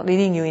realize it's not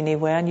leading you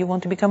anywhere and you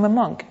want to become a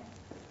monk.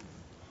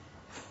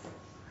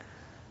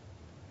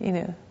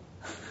 It's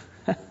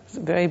a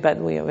very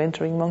bad way of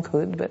entering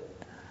monkhood, but,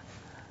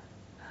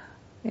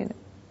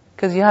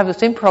 because you have the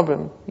same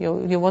problem.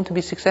 You want to be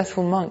a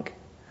successful monk.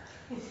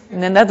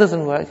 And then that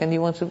doesn't work and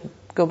you want to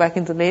go back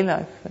into lay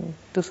life and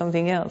do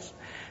something else.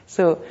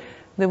 So,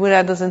 the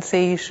Buddha doesn't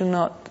say you should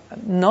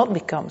not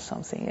become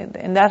something.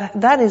 And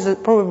that is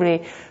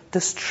probably the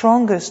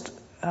strongest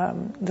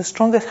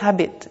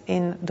habit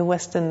in the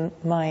Western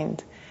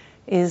mind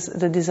is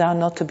the desire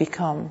not to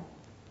become.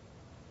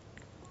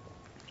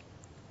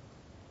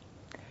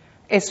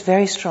 It's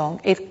very strong.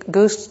 It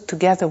goes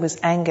together with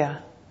anger.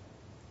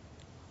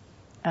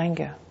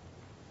 Anger.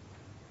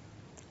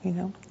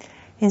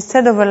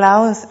 Instead of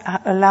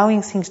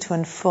allowing things to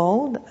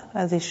unfold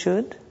as they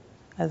should,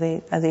 as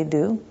they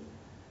do,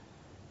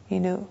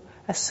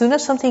 as soon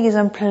as something is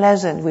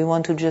unpleasant, we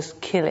want to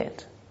just kill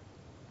it.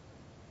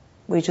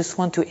 We just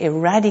want to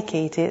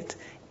eradicate it,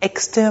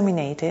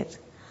 exterminate it,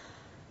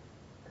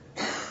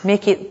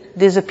 make it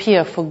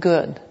disappear for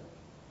good.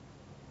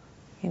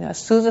 As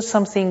soon as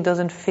something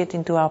doesn't fit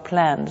into our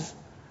plans,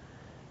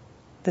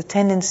 the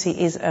tendency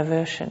is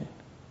aversion.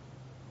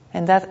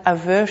 And that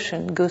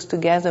aversion goes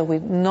together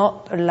with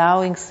not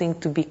allowing things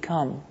to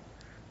become.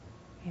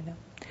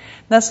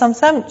 Now,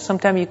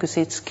 sometimes you could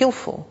say it's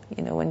skillful,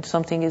 when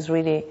something is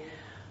really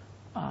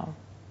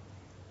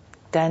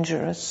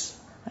dangerous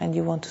and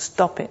you want to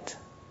stop it,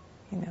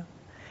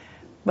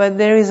 But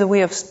there is a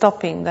way of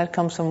stopping that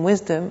comes from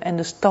wisdom and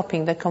the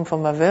stopping that comes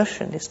from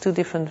aversion. It's two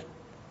different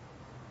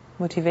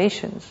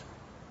motivations,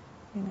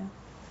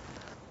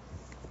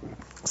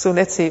 So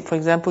let's say, for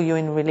example, you're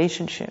in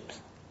relationships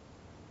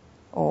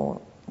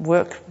or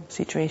work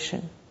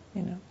situation,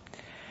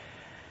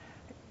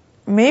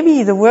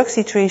 Maybe the work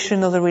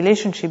situation or the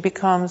relationship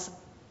becomes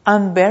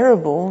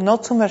unbearable,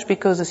 not so much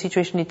because the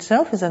situation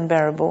itself is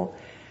unbearable,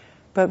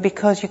 but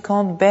because you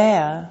can't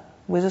bear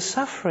with the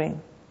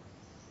suffering,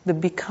 the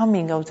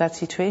becoming of that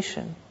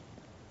situation.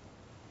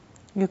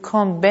 You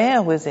can't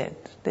bear with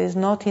it. There's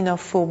not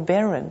enough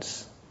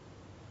forbearance.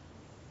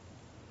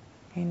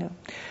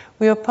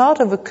 We are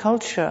part of a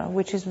culture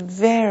which is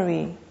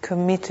very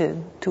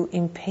committed to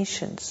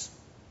impatience.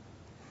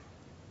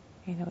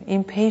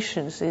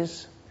 Impatience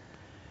is...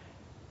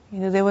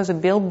 there was a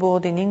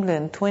billboard in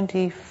England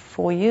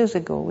 24 years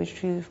ago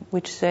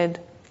which said,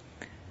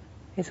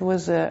 it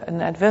was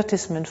an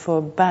advertisement for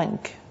a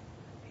bank.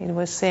 It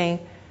was saying,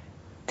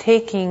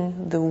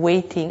 taking the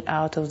waiting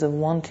out of the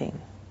wanting.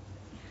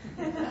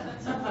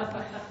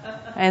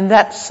 And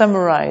that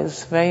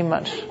summarized very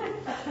much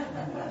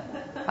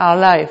our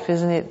life,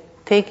 isn't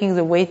it? Taking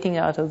the waiting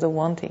out of the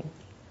wanting.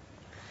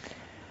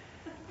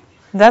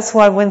 That's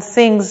why when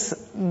things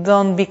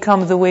don't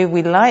become the way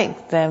we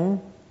like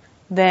them,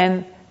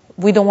 then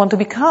we don't want to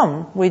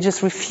become. We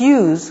just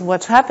refuse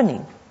what's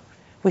happening.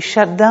 We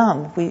shut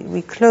down.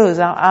 We close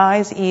our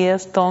eyes,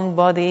 ears, tongue,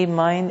 body,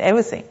 mind,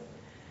 everything.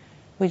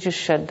 We just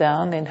shut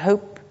down and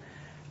hope.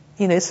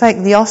 It's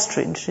like the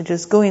ostrich. You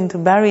just go into,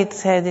 bury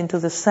its head into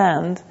the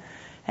sand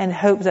and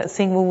hope that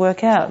thing will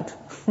work out.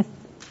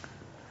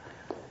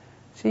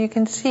 So you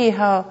can see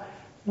how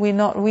we're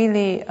not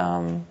really,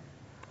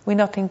 we're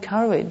not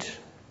encouraged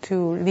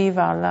to live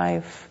our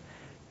life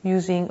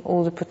using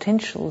all the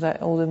potential,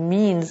 all the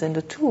means and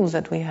the tools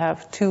that we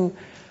have to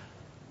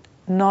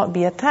not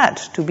be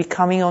attached to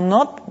becoming or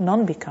not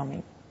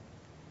non-becoming.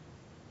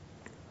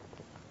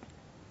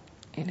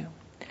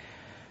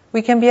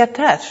 We can be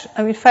attached.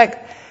 In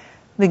fact,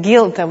 the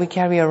guilt that we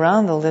carry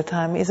around all the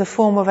time is a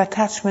form of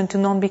attachment to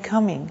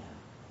non-becoming.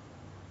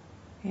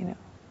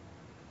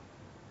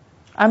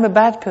 I'm a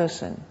bad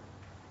person.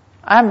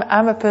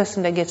 I'm a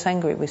person that gets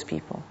angry with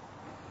people.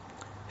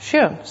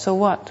 Sure, so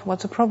what?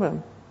 What's the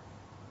problem?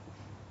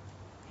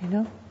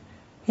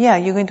 Yeah,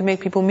 you're going to make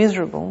people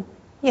miserable.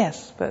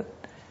 Yes, but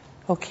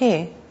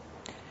okay.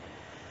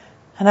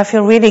 And I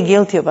feel really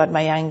guilty about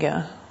my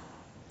anger.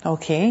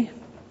 Okay.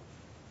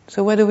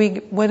 So where do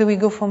we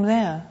go from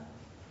there?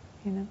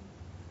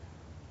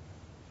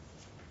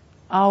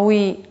 Are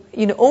we,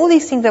 all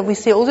these things that we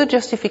say, all the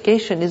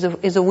justification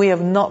is a way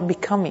of not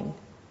becoming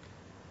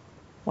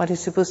what is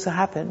supposed to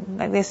happen.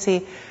 Like they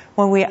say,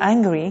 when we're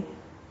angry,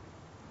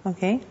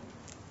 okay,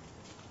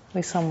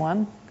 with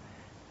someone,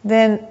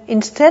 then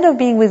instead of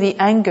being with the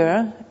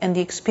anger and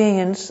the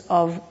experience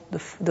of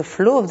the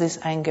flow of this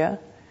anger,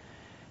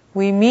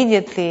 we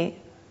immediately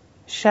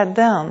shut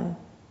down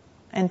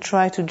and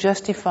try to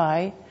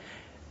justify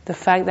the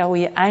fact that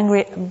we are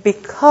angry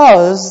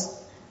because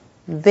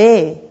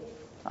they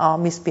are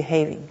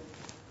misbehaving.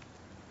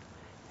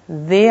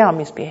 They are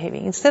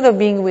misbehaving. Instead of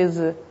being with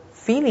the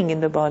feeling in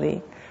the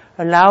body,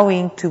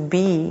 allowing to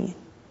be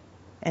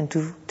and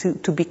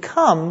to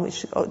become,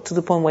 which, to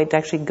the point where it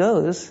actually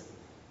goes,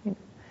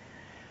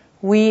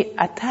 we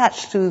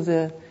attach to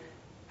the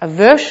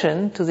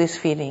aversion to this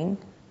feeling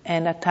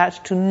and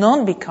attach to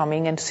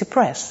non-becoming and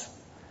suppress.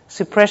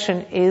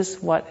 Suppression is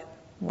what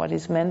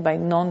is meant by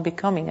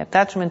non-becoming.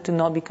 Attachment to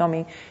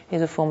non-becoming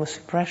is a form of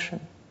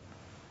suppression,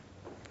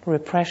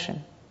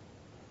 repression.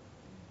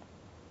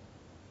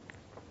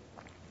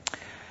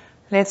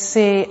 Let's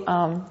say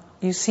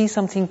you see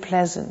something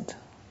pleasant.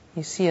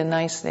 You see a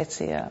nice, let's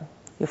say,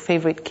 your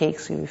favorite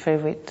cakes, your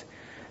favorite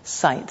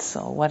sights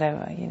or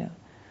whatever,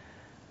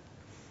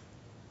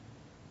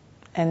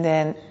 And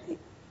then,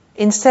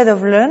 instead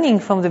of learning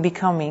from the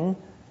becoming,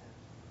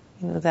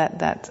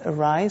 that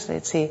arise,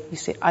 let's say, you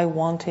say, I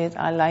want it,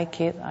 I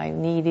like it, I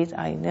need it,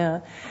 I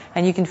know,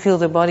 and you can feel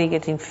the body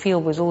getting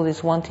filled with all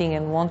this wanting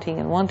and wanting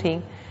and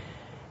wanting.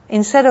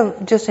 Instead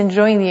of just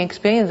enjoying the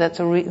experience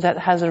that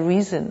has a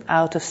reason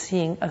out of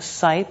seeing a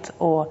sight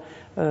or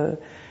a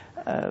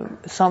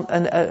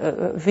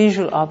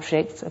visual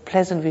object, a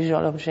pleasant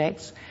visual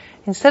object,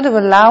 instead of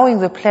allowing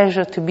the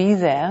pleasure to be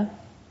there,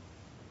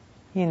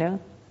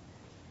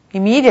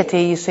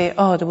 immediately you say,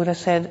 oh, the Buddha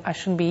said, I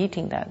shouldn't be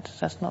eating that.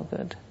 That's not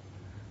good.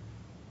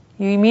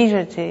 You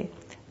immediately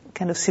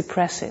kind of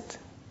suppress it.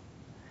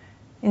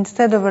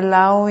 Instead of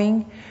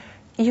allowing,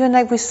 even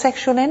like with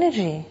sexual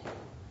energy,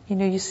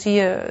 you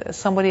see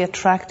somebody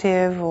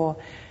attractive or,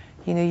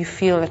 you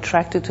feel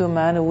attracted to a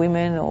man or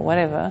women or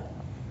whatever,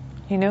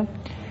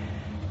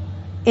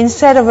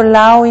 Instead of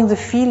allowing the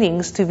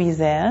feelings to be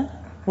there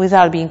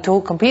without being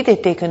completely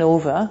taken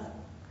over,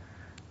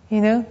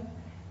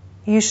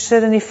 you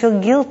suddenly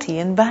feel guilty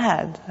and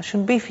bad. I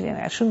shouldn't be feeling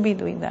that. I shouldn't be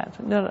doing that.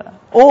 No.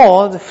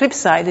 Or the flip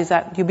side is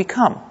that you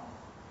become.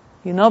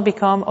 You not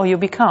become or you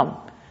become.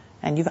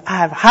 And you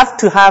have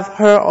to have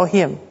her or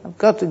him. I've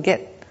got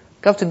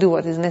to do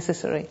what is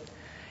necessary.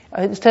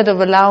 Instead of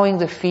allowing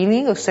the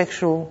feeling of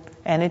sexual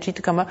energy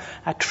to come up,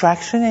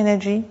 attraction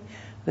energy,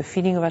 the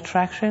feeling of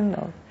attraction,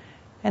 or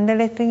And then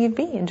letting it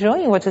be,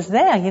 enjoying what is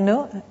there,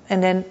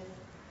 and then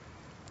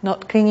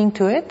not clinging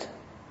to it.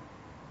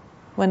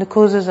 When the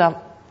causes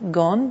are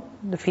gone,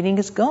 the feeling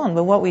is gone.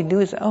 But what we do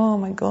is, oh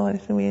my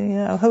God,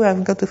 I hope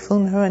I've got to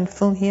phone her and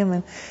phone him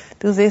and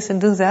do this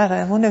and do that.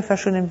 I wonder if I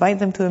should invite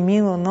them to a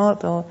meal or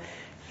not, or,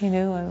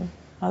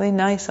 are they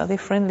nice? Are they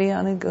friendly?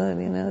 Are they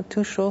good?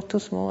 Too short, too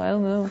small? I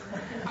don't know.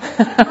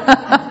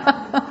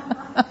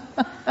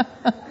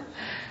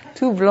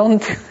 Too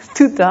blonde,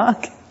 too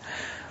dark.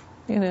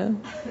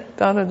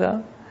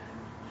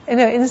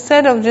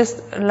 Instead of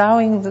just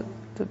allowing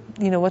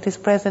what is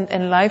present,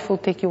 and life will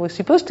take you where it's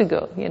supposed to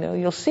go.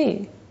 You'll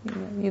see.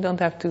 You don't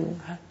have to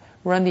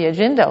run the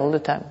agenda all the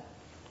time.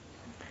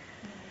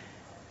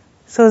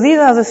 So these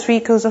are the three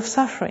causes of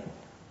suffering.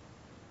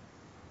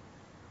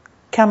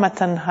 Kama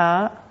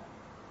tanha,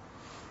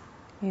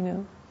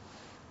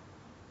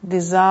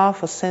 desire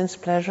for sense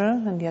pleasure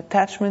and the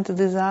attachment to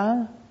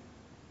desire.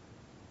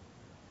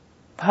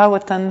 Bhava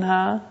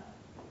tanha,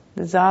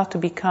 desire to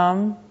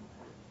become,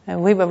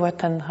 and vibhava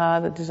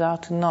tanha, the desire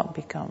to not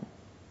become.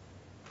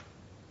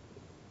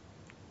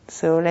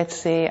 So let's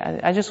say,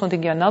 I just want to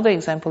give another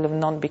example of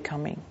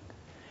non-becoming.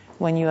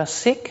 When you are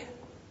sick,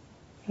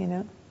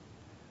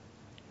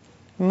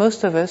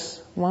 most of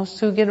us want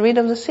to get rid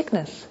of the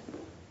sickness.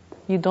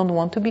 You don't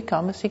want to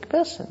become a sick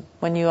person.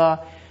 When you are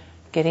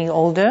getting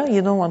older,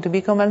 you don't want to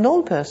become an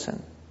old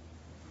person.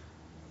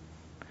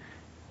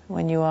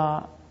 When you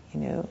are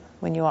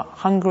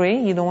hungry,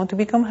 you don't want to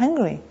become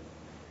hungry.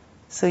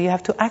 So you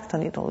have to act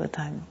on it all the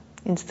time,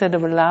 instead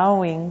of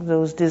allowing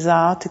those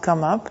desires to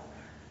come up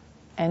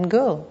and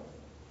go.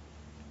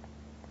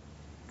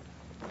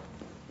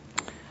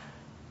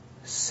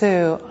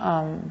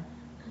 So,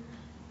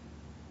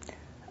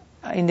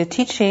 in the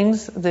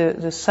teachings,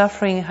 the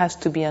suffering has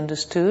to be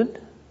understood,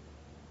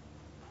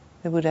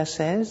 the Buddha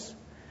says,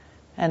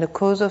 and the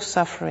cause of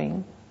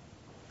suffering,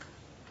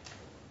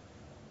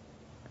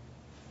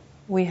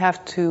 we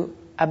have to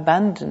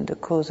abandon the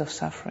cause of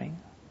suffering.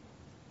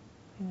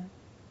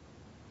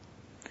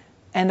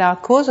 And our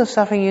cause of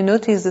suffering, you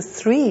notice the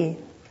three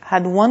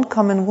had one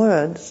common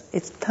word.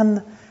 It's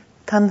tanha.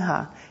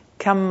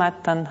 Kamma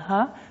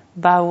tanha,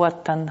 bhava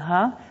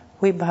tanha,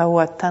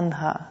 vibhava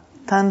tanha.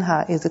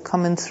 Tanha is a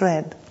common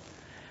thread.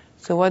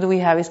 So what do we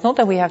have? It's not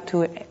that we have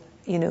to,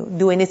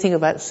 do anything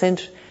about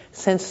sense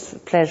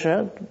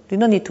pleasure. You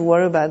don't need to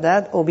worry about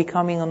that, or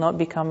becoming or not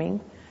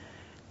becoming.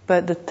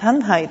 But the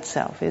tanha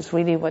itself is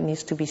really what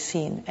needs to be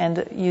seen.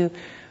 And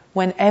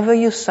whenever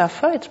you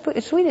suffer,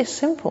 it's really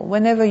simple.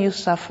 Whenever you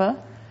suffer,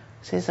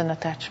 there's an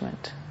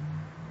attachment.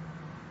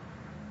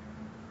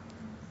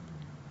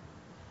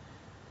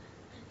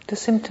 The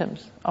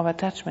symptoms of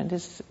attachment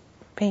is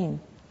pain.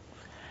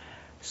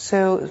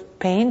 So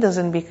pain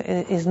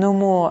is no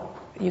more,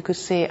 you could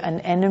say, an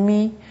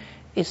enemy.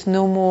 It's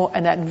no more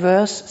an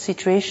adverse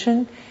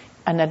situation,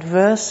 an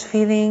adverse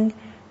feeling,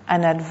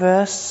 an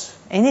adverse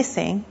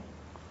anything.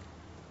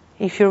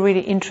 If you're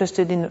really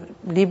interested in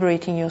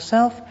liberating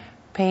yourself,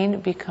 pain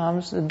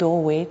becomes the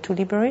doorway to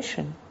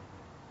liberation.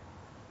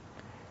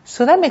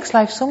 So that makes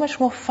life so much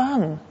more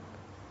fun.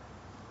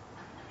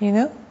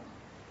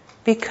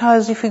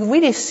 Because if we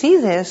really see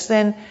this,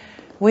 then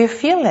we're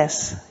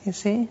fearless, you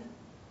see.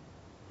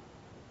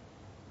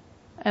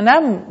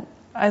 And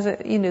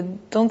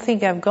don't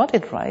think I've got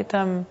it right.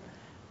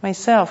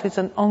 Myself, it's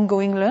an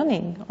ongoing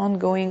learning,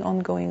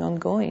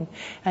 ongoing.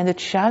 And the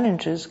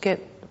challenges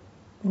get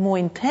more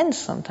intense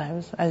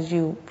sometimes as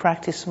you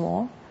practice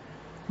more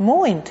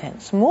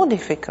intense, more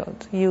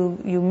difficult. You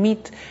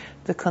meet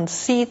the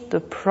conceit, the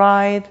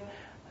pride,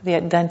 the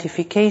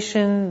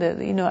identification,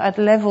 at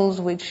levels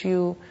which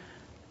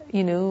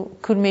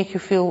could make you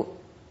feel,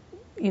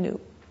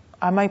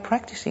 am I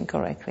practicing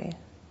correctly?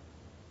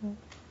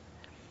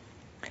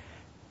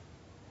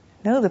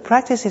 No, the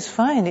practice is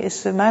fine.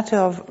 It's a matter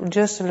of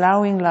just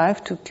allowing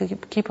life to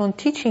keep on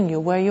teaching you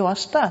where you are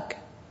stuck,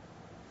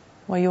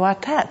 where you are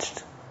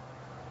attached.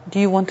 Do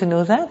you want to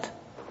know that?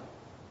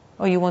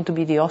 Or you want to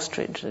be the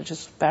ostrich that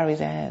just buries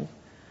their head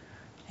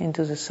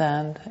into the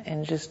sand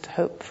and just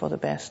hope for the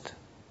best?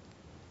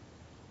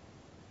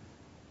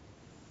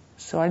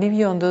 So I leave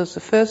you on those, the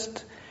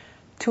first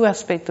two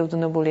aspects of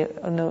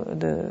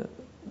the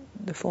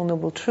Four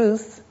Noble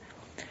Truths,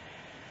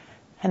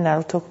 and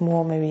I'll talk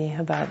more maybe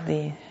about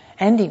the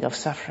ending of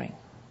suffering.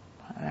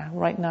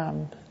 Right now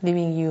I'm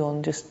leaving you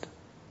on just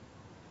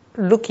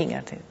looking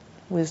at it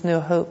with no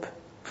hope.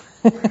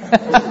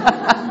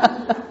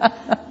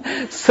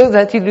 So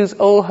that you lose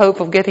all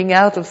hope of getting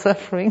out of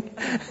suffering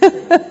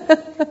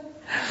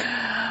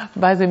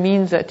by the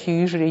means that you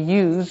usually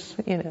use.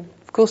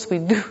 Of course we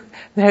do.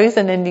 There is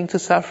an ending to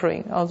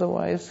suffering,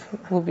 otherwise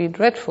it will be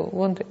dreadful,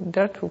 won't it?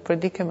 Dreadful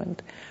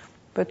predicament.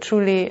 But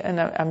truly, and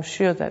I'm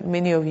sure that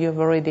many of you have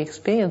already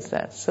experienced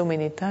that so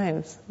many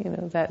times,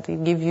 that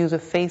it gives you the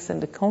faith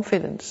and the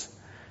confidence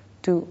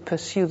to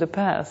pursue the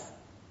path,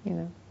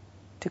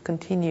 to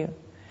continue,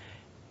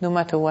 no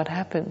matter what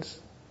happens,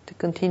 to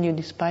continue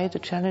despite the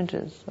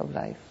challenges of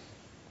life.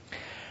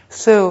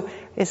 So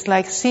it's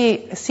like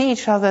see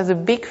each other as a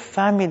big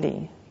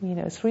family,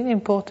 It's really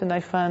important, I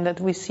find, that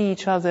we see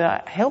each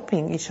other,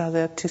 helping each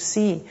other to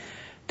see,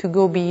 to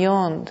go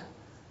beyond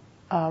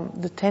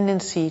the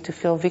tendency to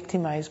feel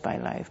victimized by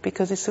life,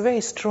 because it's a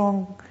very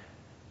strong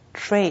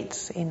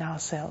trait in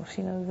ourselves,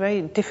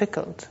 very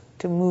difficult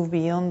to move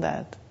beyond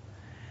that,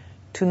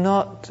 to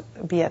not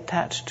be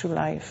attached to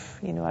life,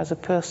 as a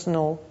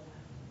personal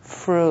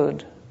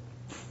fraud,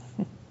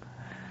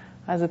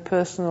 as a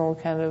personal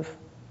kind of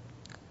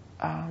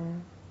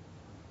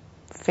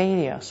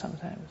failure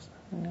sometimes,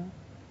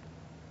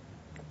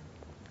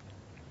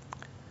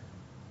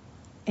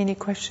 Any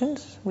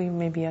questions? We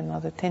maybe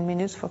another 10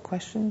 minutes for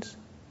questions.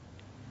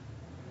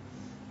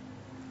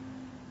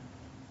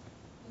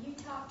 You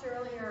talked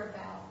earlier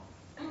about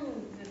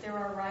that there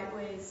are right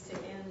ways to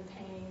end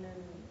pain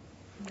and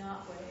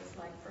not ways,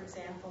 like, for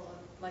example,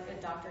 like a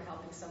doctor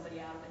helping somebody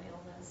out of an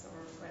illness or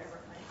whatever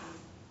it might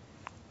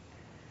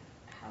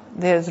be.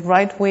 There's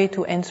right way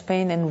to end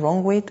pain and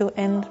wrong way to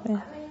end pain?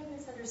 I may have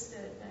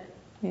misunderstood, but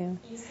you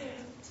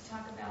seemed to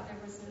talk about there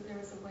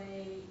was a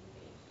way.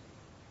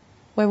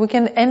 Well, we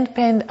can end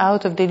pain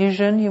out of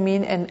delusion, you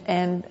mean, and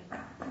end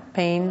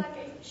pain.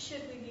 Like,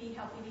 should we be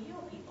helping to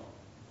heal people,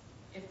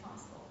 if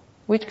possible?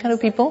 Which kind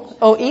of people?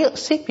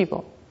 Sick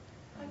people.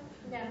 Like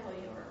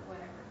medically or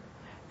whatever.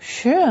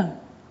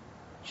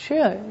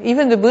 Sure.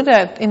 Even the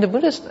Buddha, in the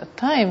Buddhist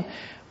time,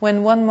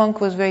 when one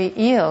monk was very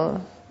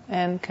ill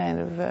and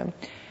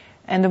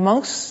and the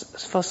monks,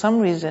 for some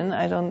reason,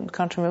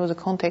 can't remember the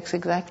context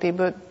exactly,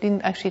 but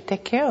didn't actually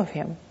take care of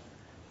him.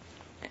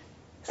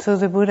 So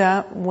the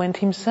Buddha went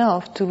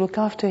himself to look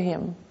after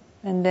him,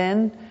 and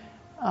then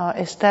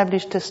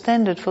established a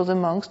standard for the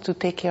monks to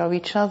take care of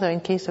each other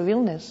in case of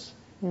illness,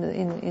 in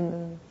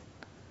the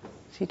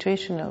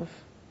situation of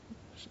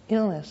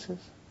illnesses.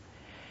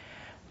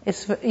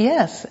 There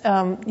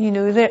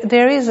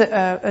is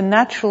a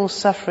natural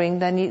suffering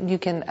that you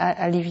can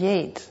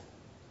alleviate,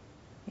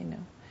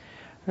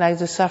 like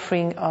the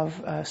suffering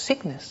of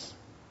sickness.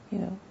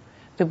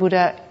 The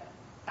Buddha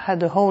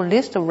had a whole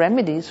list of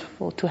remedies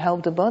to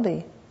help the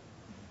body,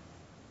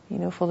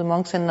 for the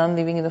monks and nuns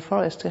living in the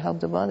forest, to help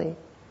the body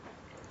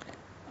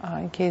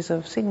in case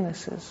of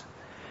sicknesses.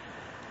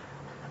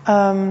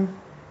 When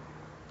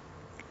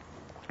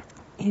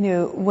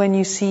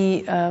you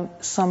see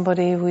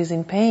somebody who is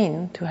in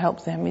pain, to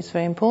help them, it's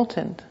very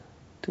important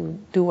to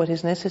do what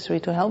is necessary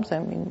to help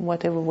them in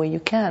whatever way you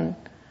can.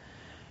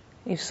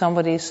 If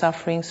somebody is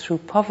suffering through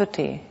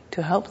poverty,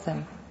 to help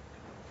them.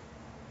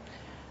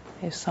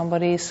 If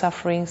somebody is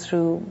suffering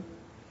through,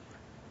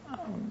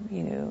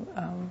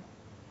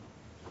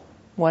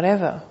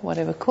 whatever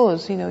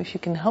cause, if you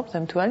can help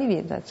them to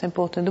alleviate, that's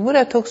important. The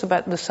Buddha talks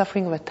about the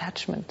suffering of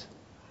attachment,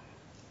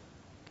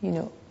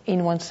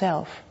 in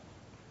oneself.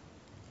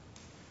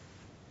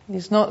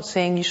 He's not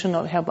saying you should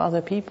not help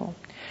other people.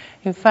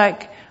 In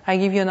fact, I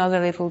give you another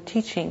little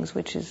teachings,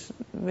 which is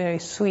very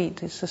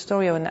sweet. It's the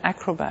story of an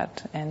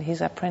acrobat and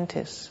his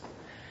apprentice.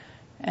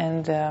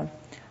 And the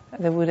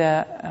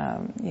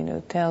Buddha,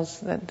 tells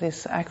that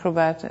this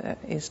acrobat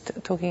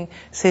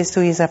says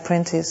to his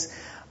apprentice,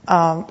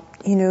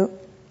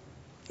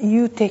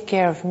 you take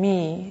care of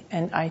me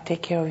and I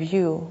take care of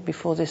you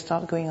before they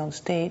start going on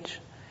stage.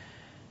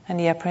 And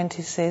the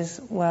apprentice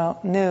says, well,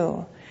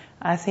 no,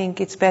 I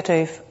think it's better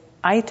if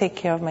I take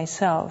care of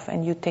myself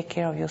and you take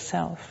care of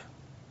yourself.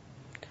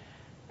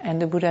 And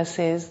the Buddha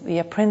says the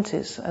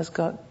apprentice has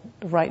got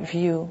the right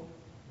view,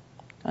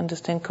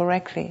 understand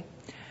correctly.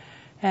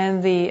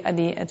 And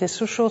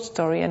it's a short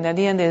story, and at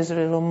the end there's a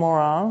little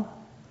moral.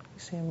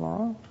 You see a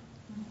moral?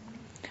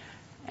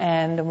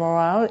 And the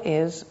moral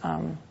is,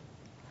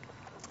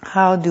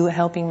 how do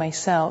helping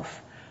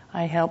myself,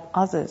 I help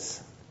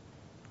others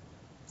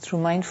through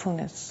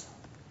mindfulness.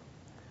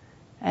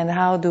 And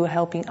how do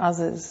helping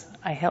others,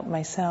 I help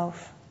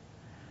myself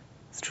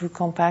through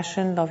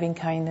compassion, loving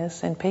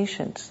kindness, and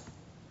patience.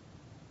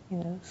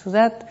 So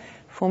that,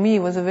 for me,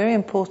 was a very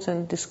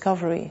important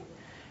discovery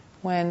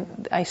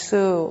when I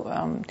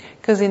saw,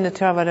 because in the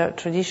Theravada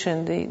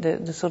tradition,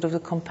 the sort of the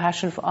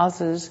compassion for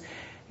others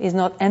is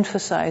not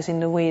emphasized in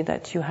the way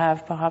that you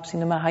have perhaps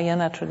in the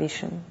Mahayana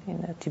tradition,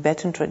 in the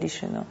Tibetan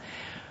tradition.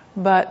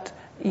 But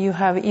you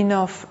have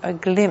enough a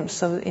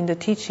glimpse in the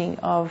teaching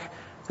of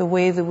the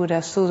way the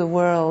Buddha saw the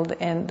world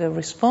and the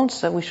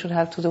response that we should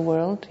have to the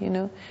world.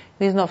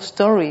 There's enough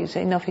stories,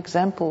 enough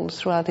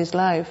examples throughout his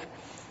life,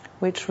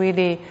 which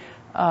really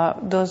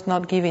does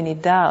not give any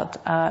doubt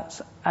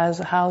as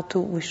how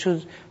we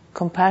should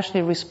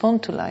compassionately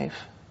respond to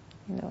life,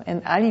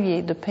 and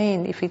alleviate the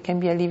pain if it can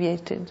be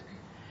alleviated.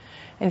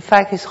 In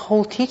fact, his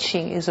whole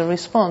teaching is a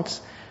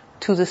response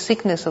to the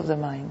sickness of the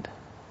mind,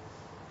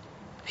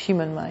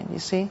 human mind, you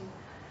see.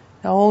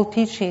 The whole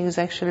teaching is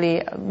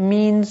actually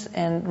means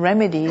and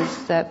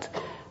remedies that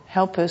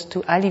help us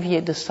to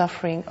alleviate the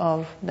suffering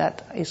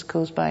that is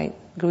caused by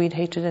greed,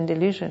 hatred, and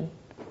delusion.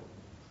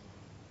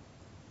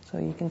 So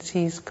you can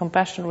see his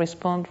compassionate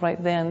response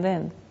right there and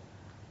then.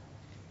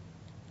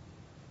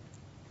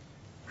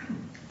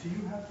 Do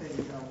you have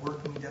a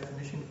working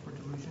definition for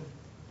delusion?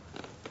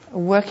 A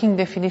working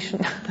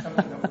definition? Something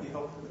that would be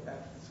helpful with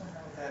that.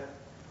 Somehow that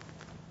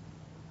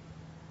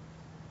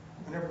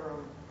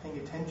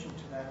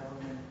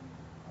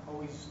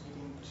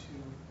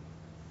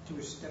do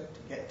a step to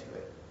get to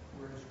it,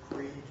 whereas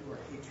greed or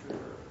hatred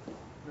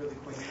are really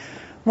quite easy.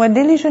 Well,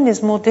 delusion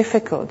is more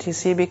difficult, you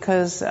see,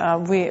 because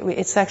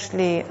it's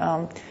actually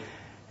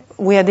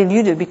we are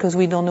deluded because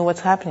we don't know what's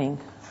happening.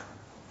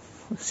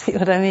 See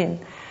what I mean?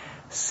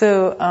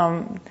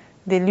 So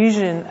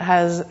delusion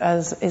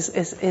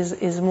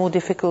is more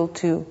difficult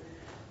to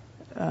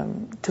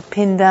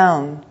pin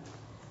down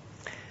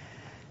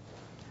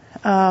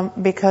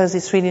because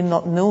it's really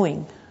not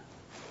knowing,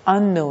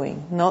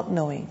 unknowing, not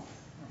knowing.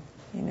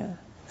 You know,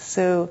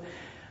 so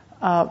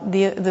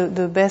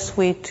the best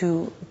way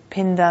to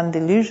pin down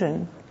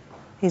delusion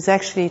is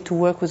actually to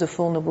work with the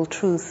Four Noble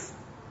Truths.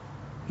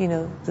 You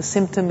know, the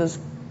symptom of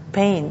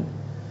pain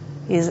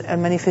is a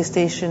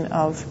manifestation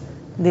of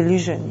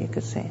delusion, you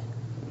could say.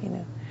 You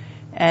know,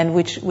 and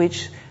which you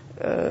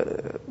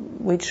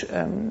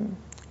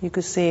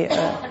could say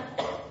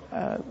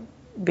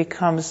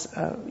becomes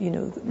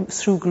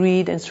through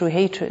greed and through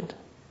hatred.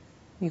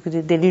 You could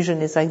say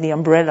delusion is like the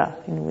umbrella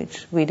in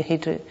which greed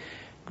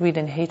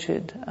and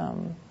hatred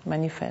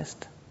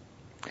manifest.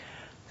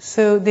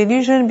 So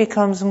delusion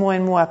becomes more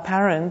and more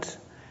apparent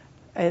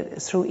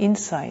through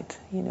insight.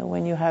 You know,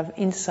 when you have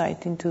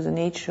insight into the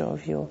nature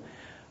of your,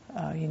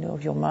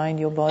 of your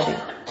mind, your body,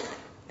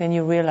 then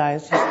you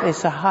realize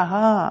it's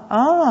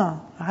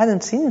I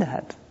hadn't seen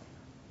that.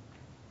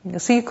 You know,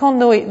 so you can't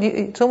know it.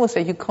 It's almost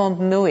like you can't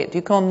know it.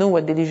 You can't know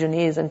what delusion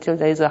is until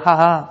there is a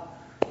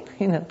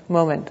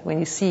moment when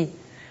you see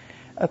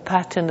a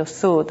pattern of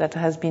thought that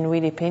has been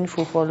really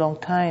painful for a long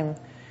time,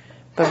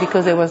 but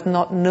because there was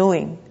not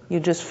knowing, you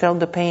just felt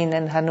the pain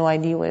and had no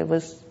idea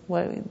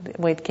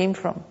where it came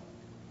from.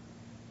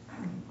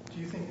 Do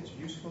you think it's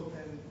useful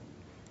then,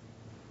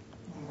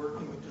 when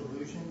working with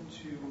delusion,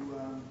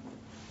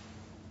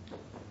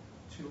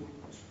 to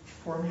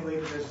formulate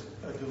it as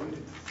a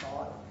deluded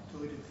thought,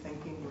 deluded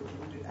thinking, or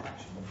deluded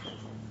actions,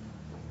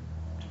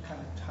 to kind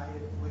of tie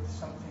it with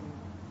something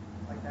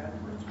like that,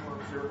 where it's more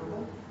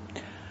observable?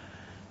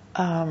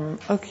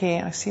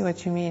 Okay, I see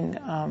what you mean.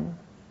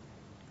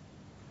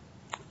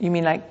 You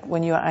mean like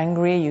when you're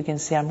angry, you can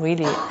say, I'm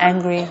really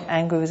angry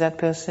with that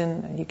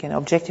person, and you can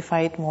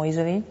objectify it more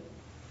easily?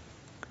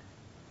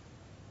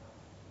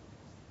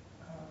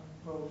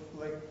 Well,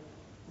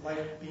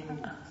 like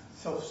being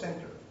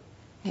self-centered.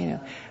 You know,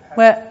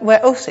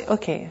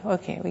 okay,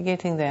 we're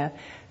getting there.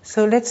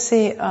 So let's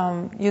say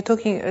you're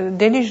talking,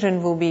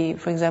 delusion will be,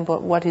 for example,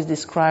 what is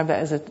described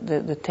as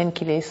the 10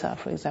 kilesa,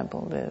 for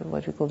example,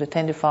 what we call the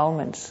 10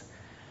 defilements.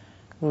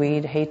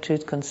 Greed,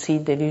 hatred,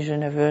 conceit,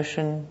 delusion,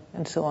 aversion,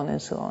 and so on,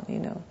 you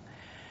know.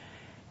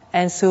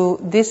 And so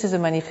this is a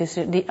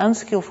manifestation,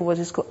 what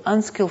is called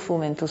unskillful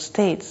mental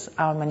states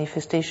are a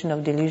manifestation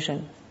of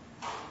delusion.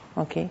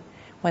 Okay?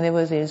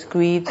 Whenever there is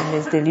greed, then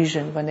there's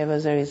delusion. Whenever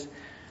there is,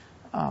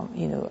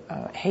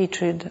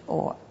 hatred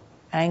or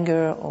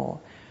anger or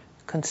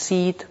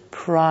conceit,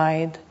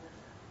 pride,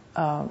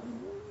 and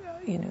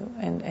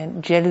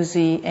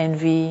jealousy,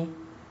 envy,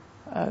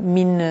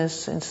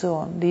 meanness, and so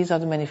on. These are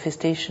the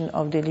manifestation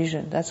of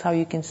delusion. That's how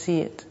you can see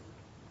it.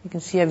 You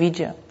can see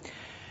avidya.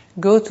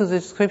 Go to the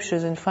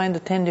scriptures and find the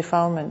 10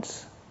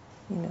 defilements,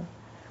 the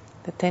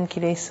 10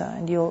 kilesa,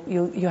 and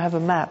you have a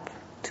map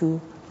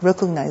to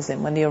recognize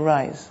them when they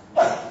arise.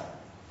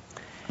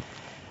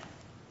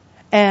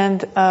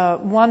 And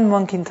one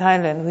monk in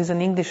Thailand, who is an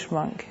English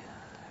monk,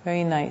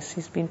 very nice.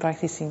 He's been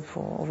practicing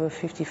for over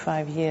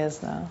 55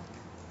 years now.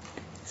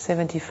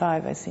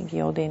 75, I think.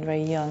 He ordained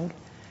very young.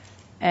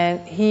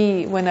 And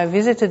when I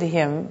visited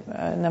him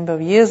a number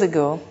of years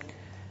ago,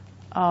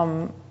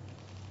 I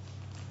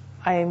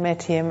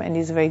met him, and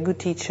he's a very good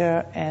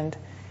teacher, and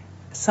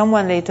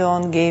someone later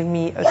on gave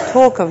me a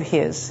talk of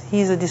his.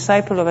 He's a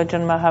disciple of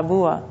Ajahn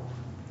Mahabua.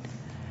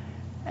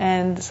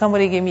 And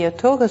somebody gave me a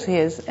talk of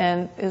his,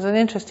 and it's an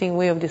interesting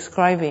way of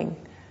describing,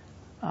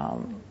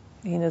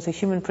 the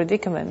human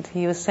predicament.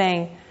 He was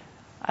saying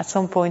at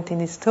some point in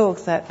his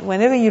talk that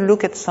whenever you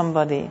look at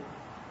somebody,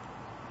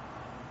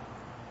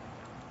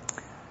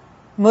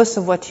 most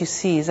of what you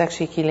see is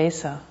actually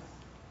kilesa.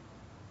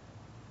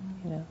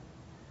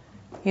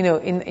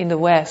 In the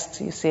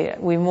West, you say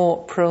we're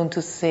more prone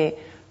to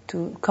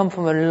come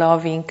from a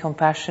loving,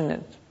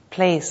 compassionate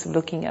place,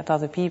 looking at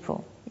other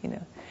people.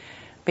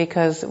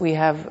 Because we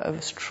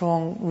have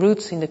strong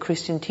roots in the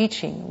Christian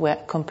teaching, where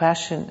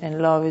compassion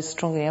and love is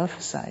strongly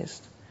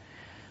emphasized.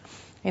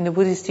 In the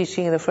Buddhist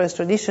teaching, in the first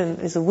tradition,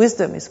 is the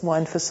wisdom is more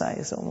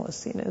emphasized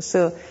almost.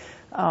 So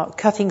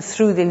cutting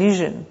through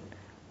delusion.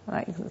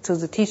 Right? So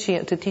the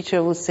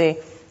teacher will say,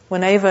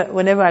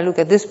 whenever I look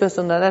at this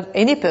person or that,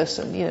 any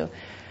person,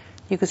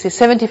 you could say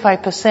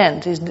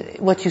 75% is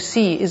what you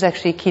see is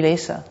actually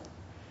kilesa.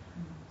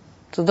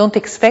 So don't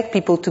expect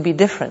people to be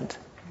different,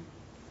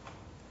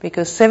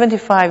 because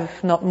 75,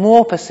 if not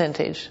more,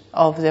 percentage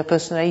of their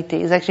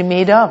personality is actually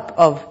made up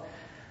of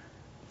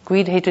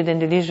greed, hatred,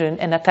 and delusion,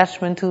 and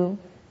attachment to,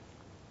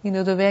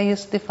 the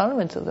various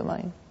defilements of the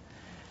mind.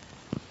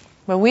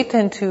 But we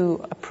tend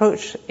to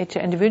approach each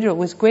individual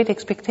with great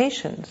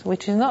expectations,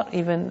 which is not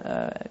even,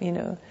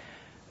 a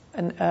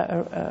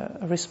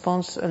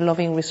response, a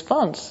loving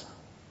response.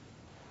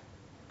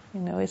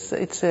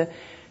 It's a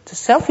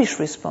selfish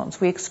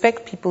response. We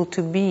expect people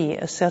to be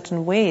a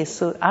certain way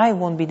so I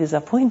won't be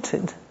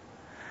disappointed.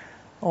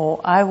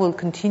 Or I will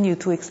continue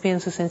to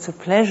experience a sense of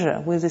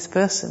pleasure with this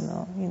person,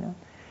 or,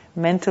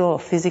 mental or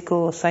physical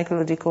or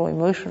psychological or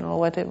emotional or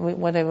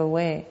whatever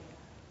way.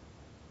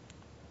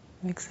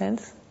 Make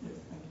sense? Yes,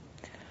 thank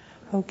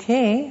you.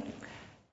 Okay.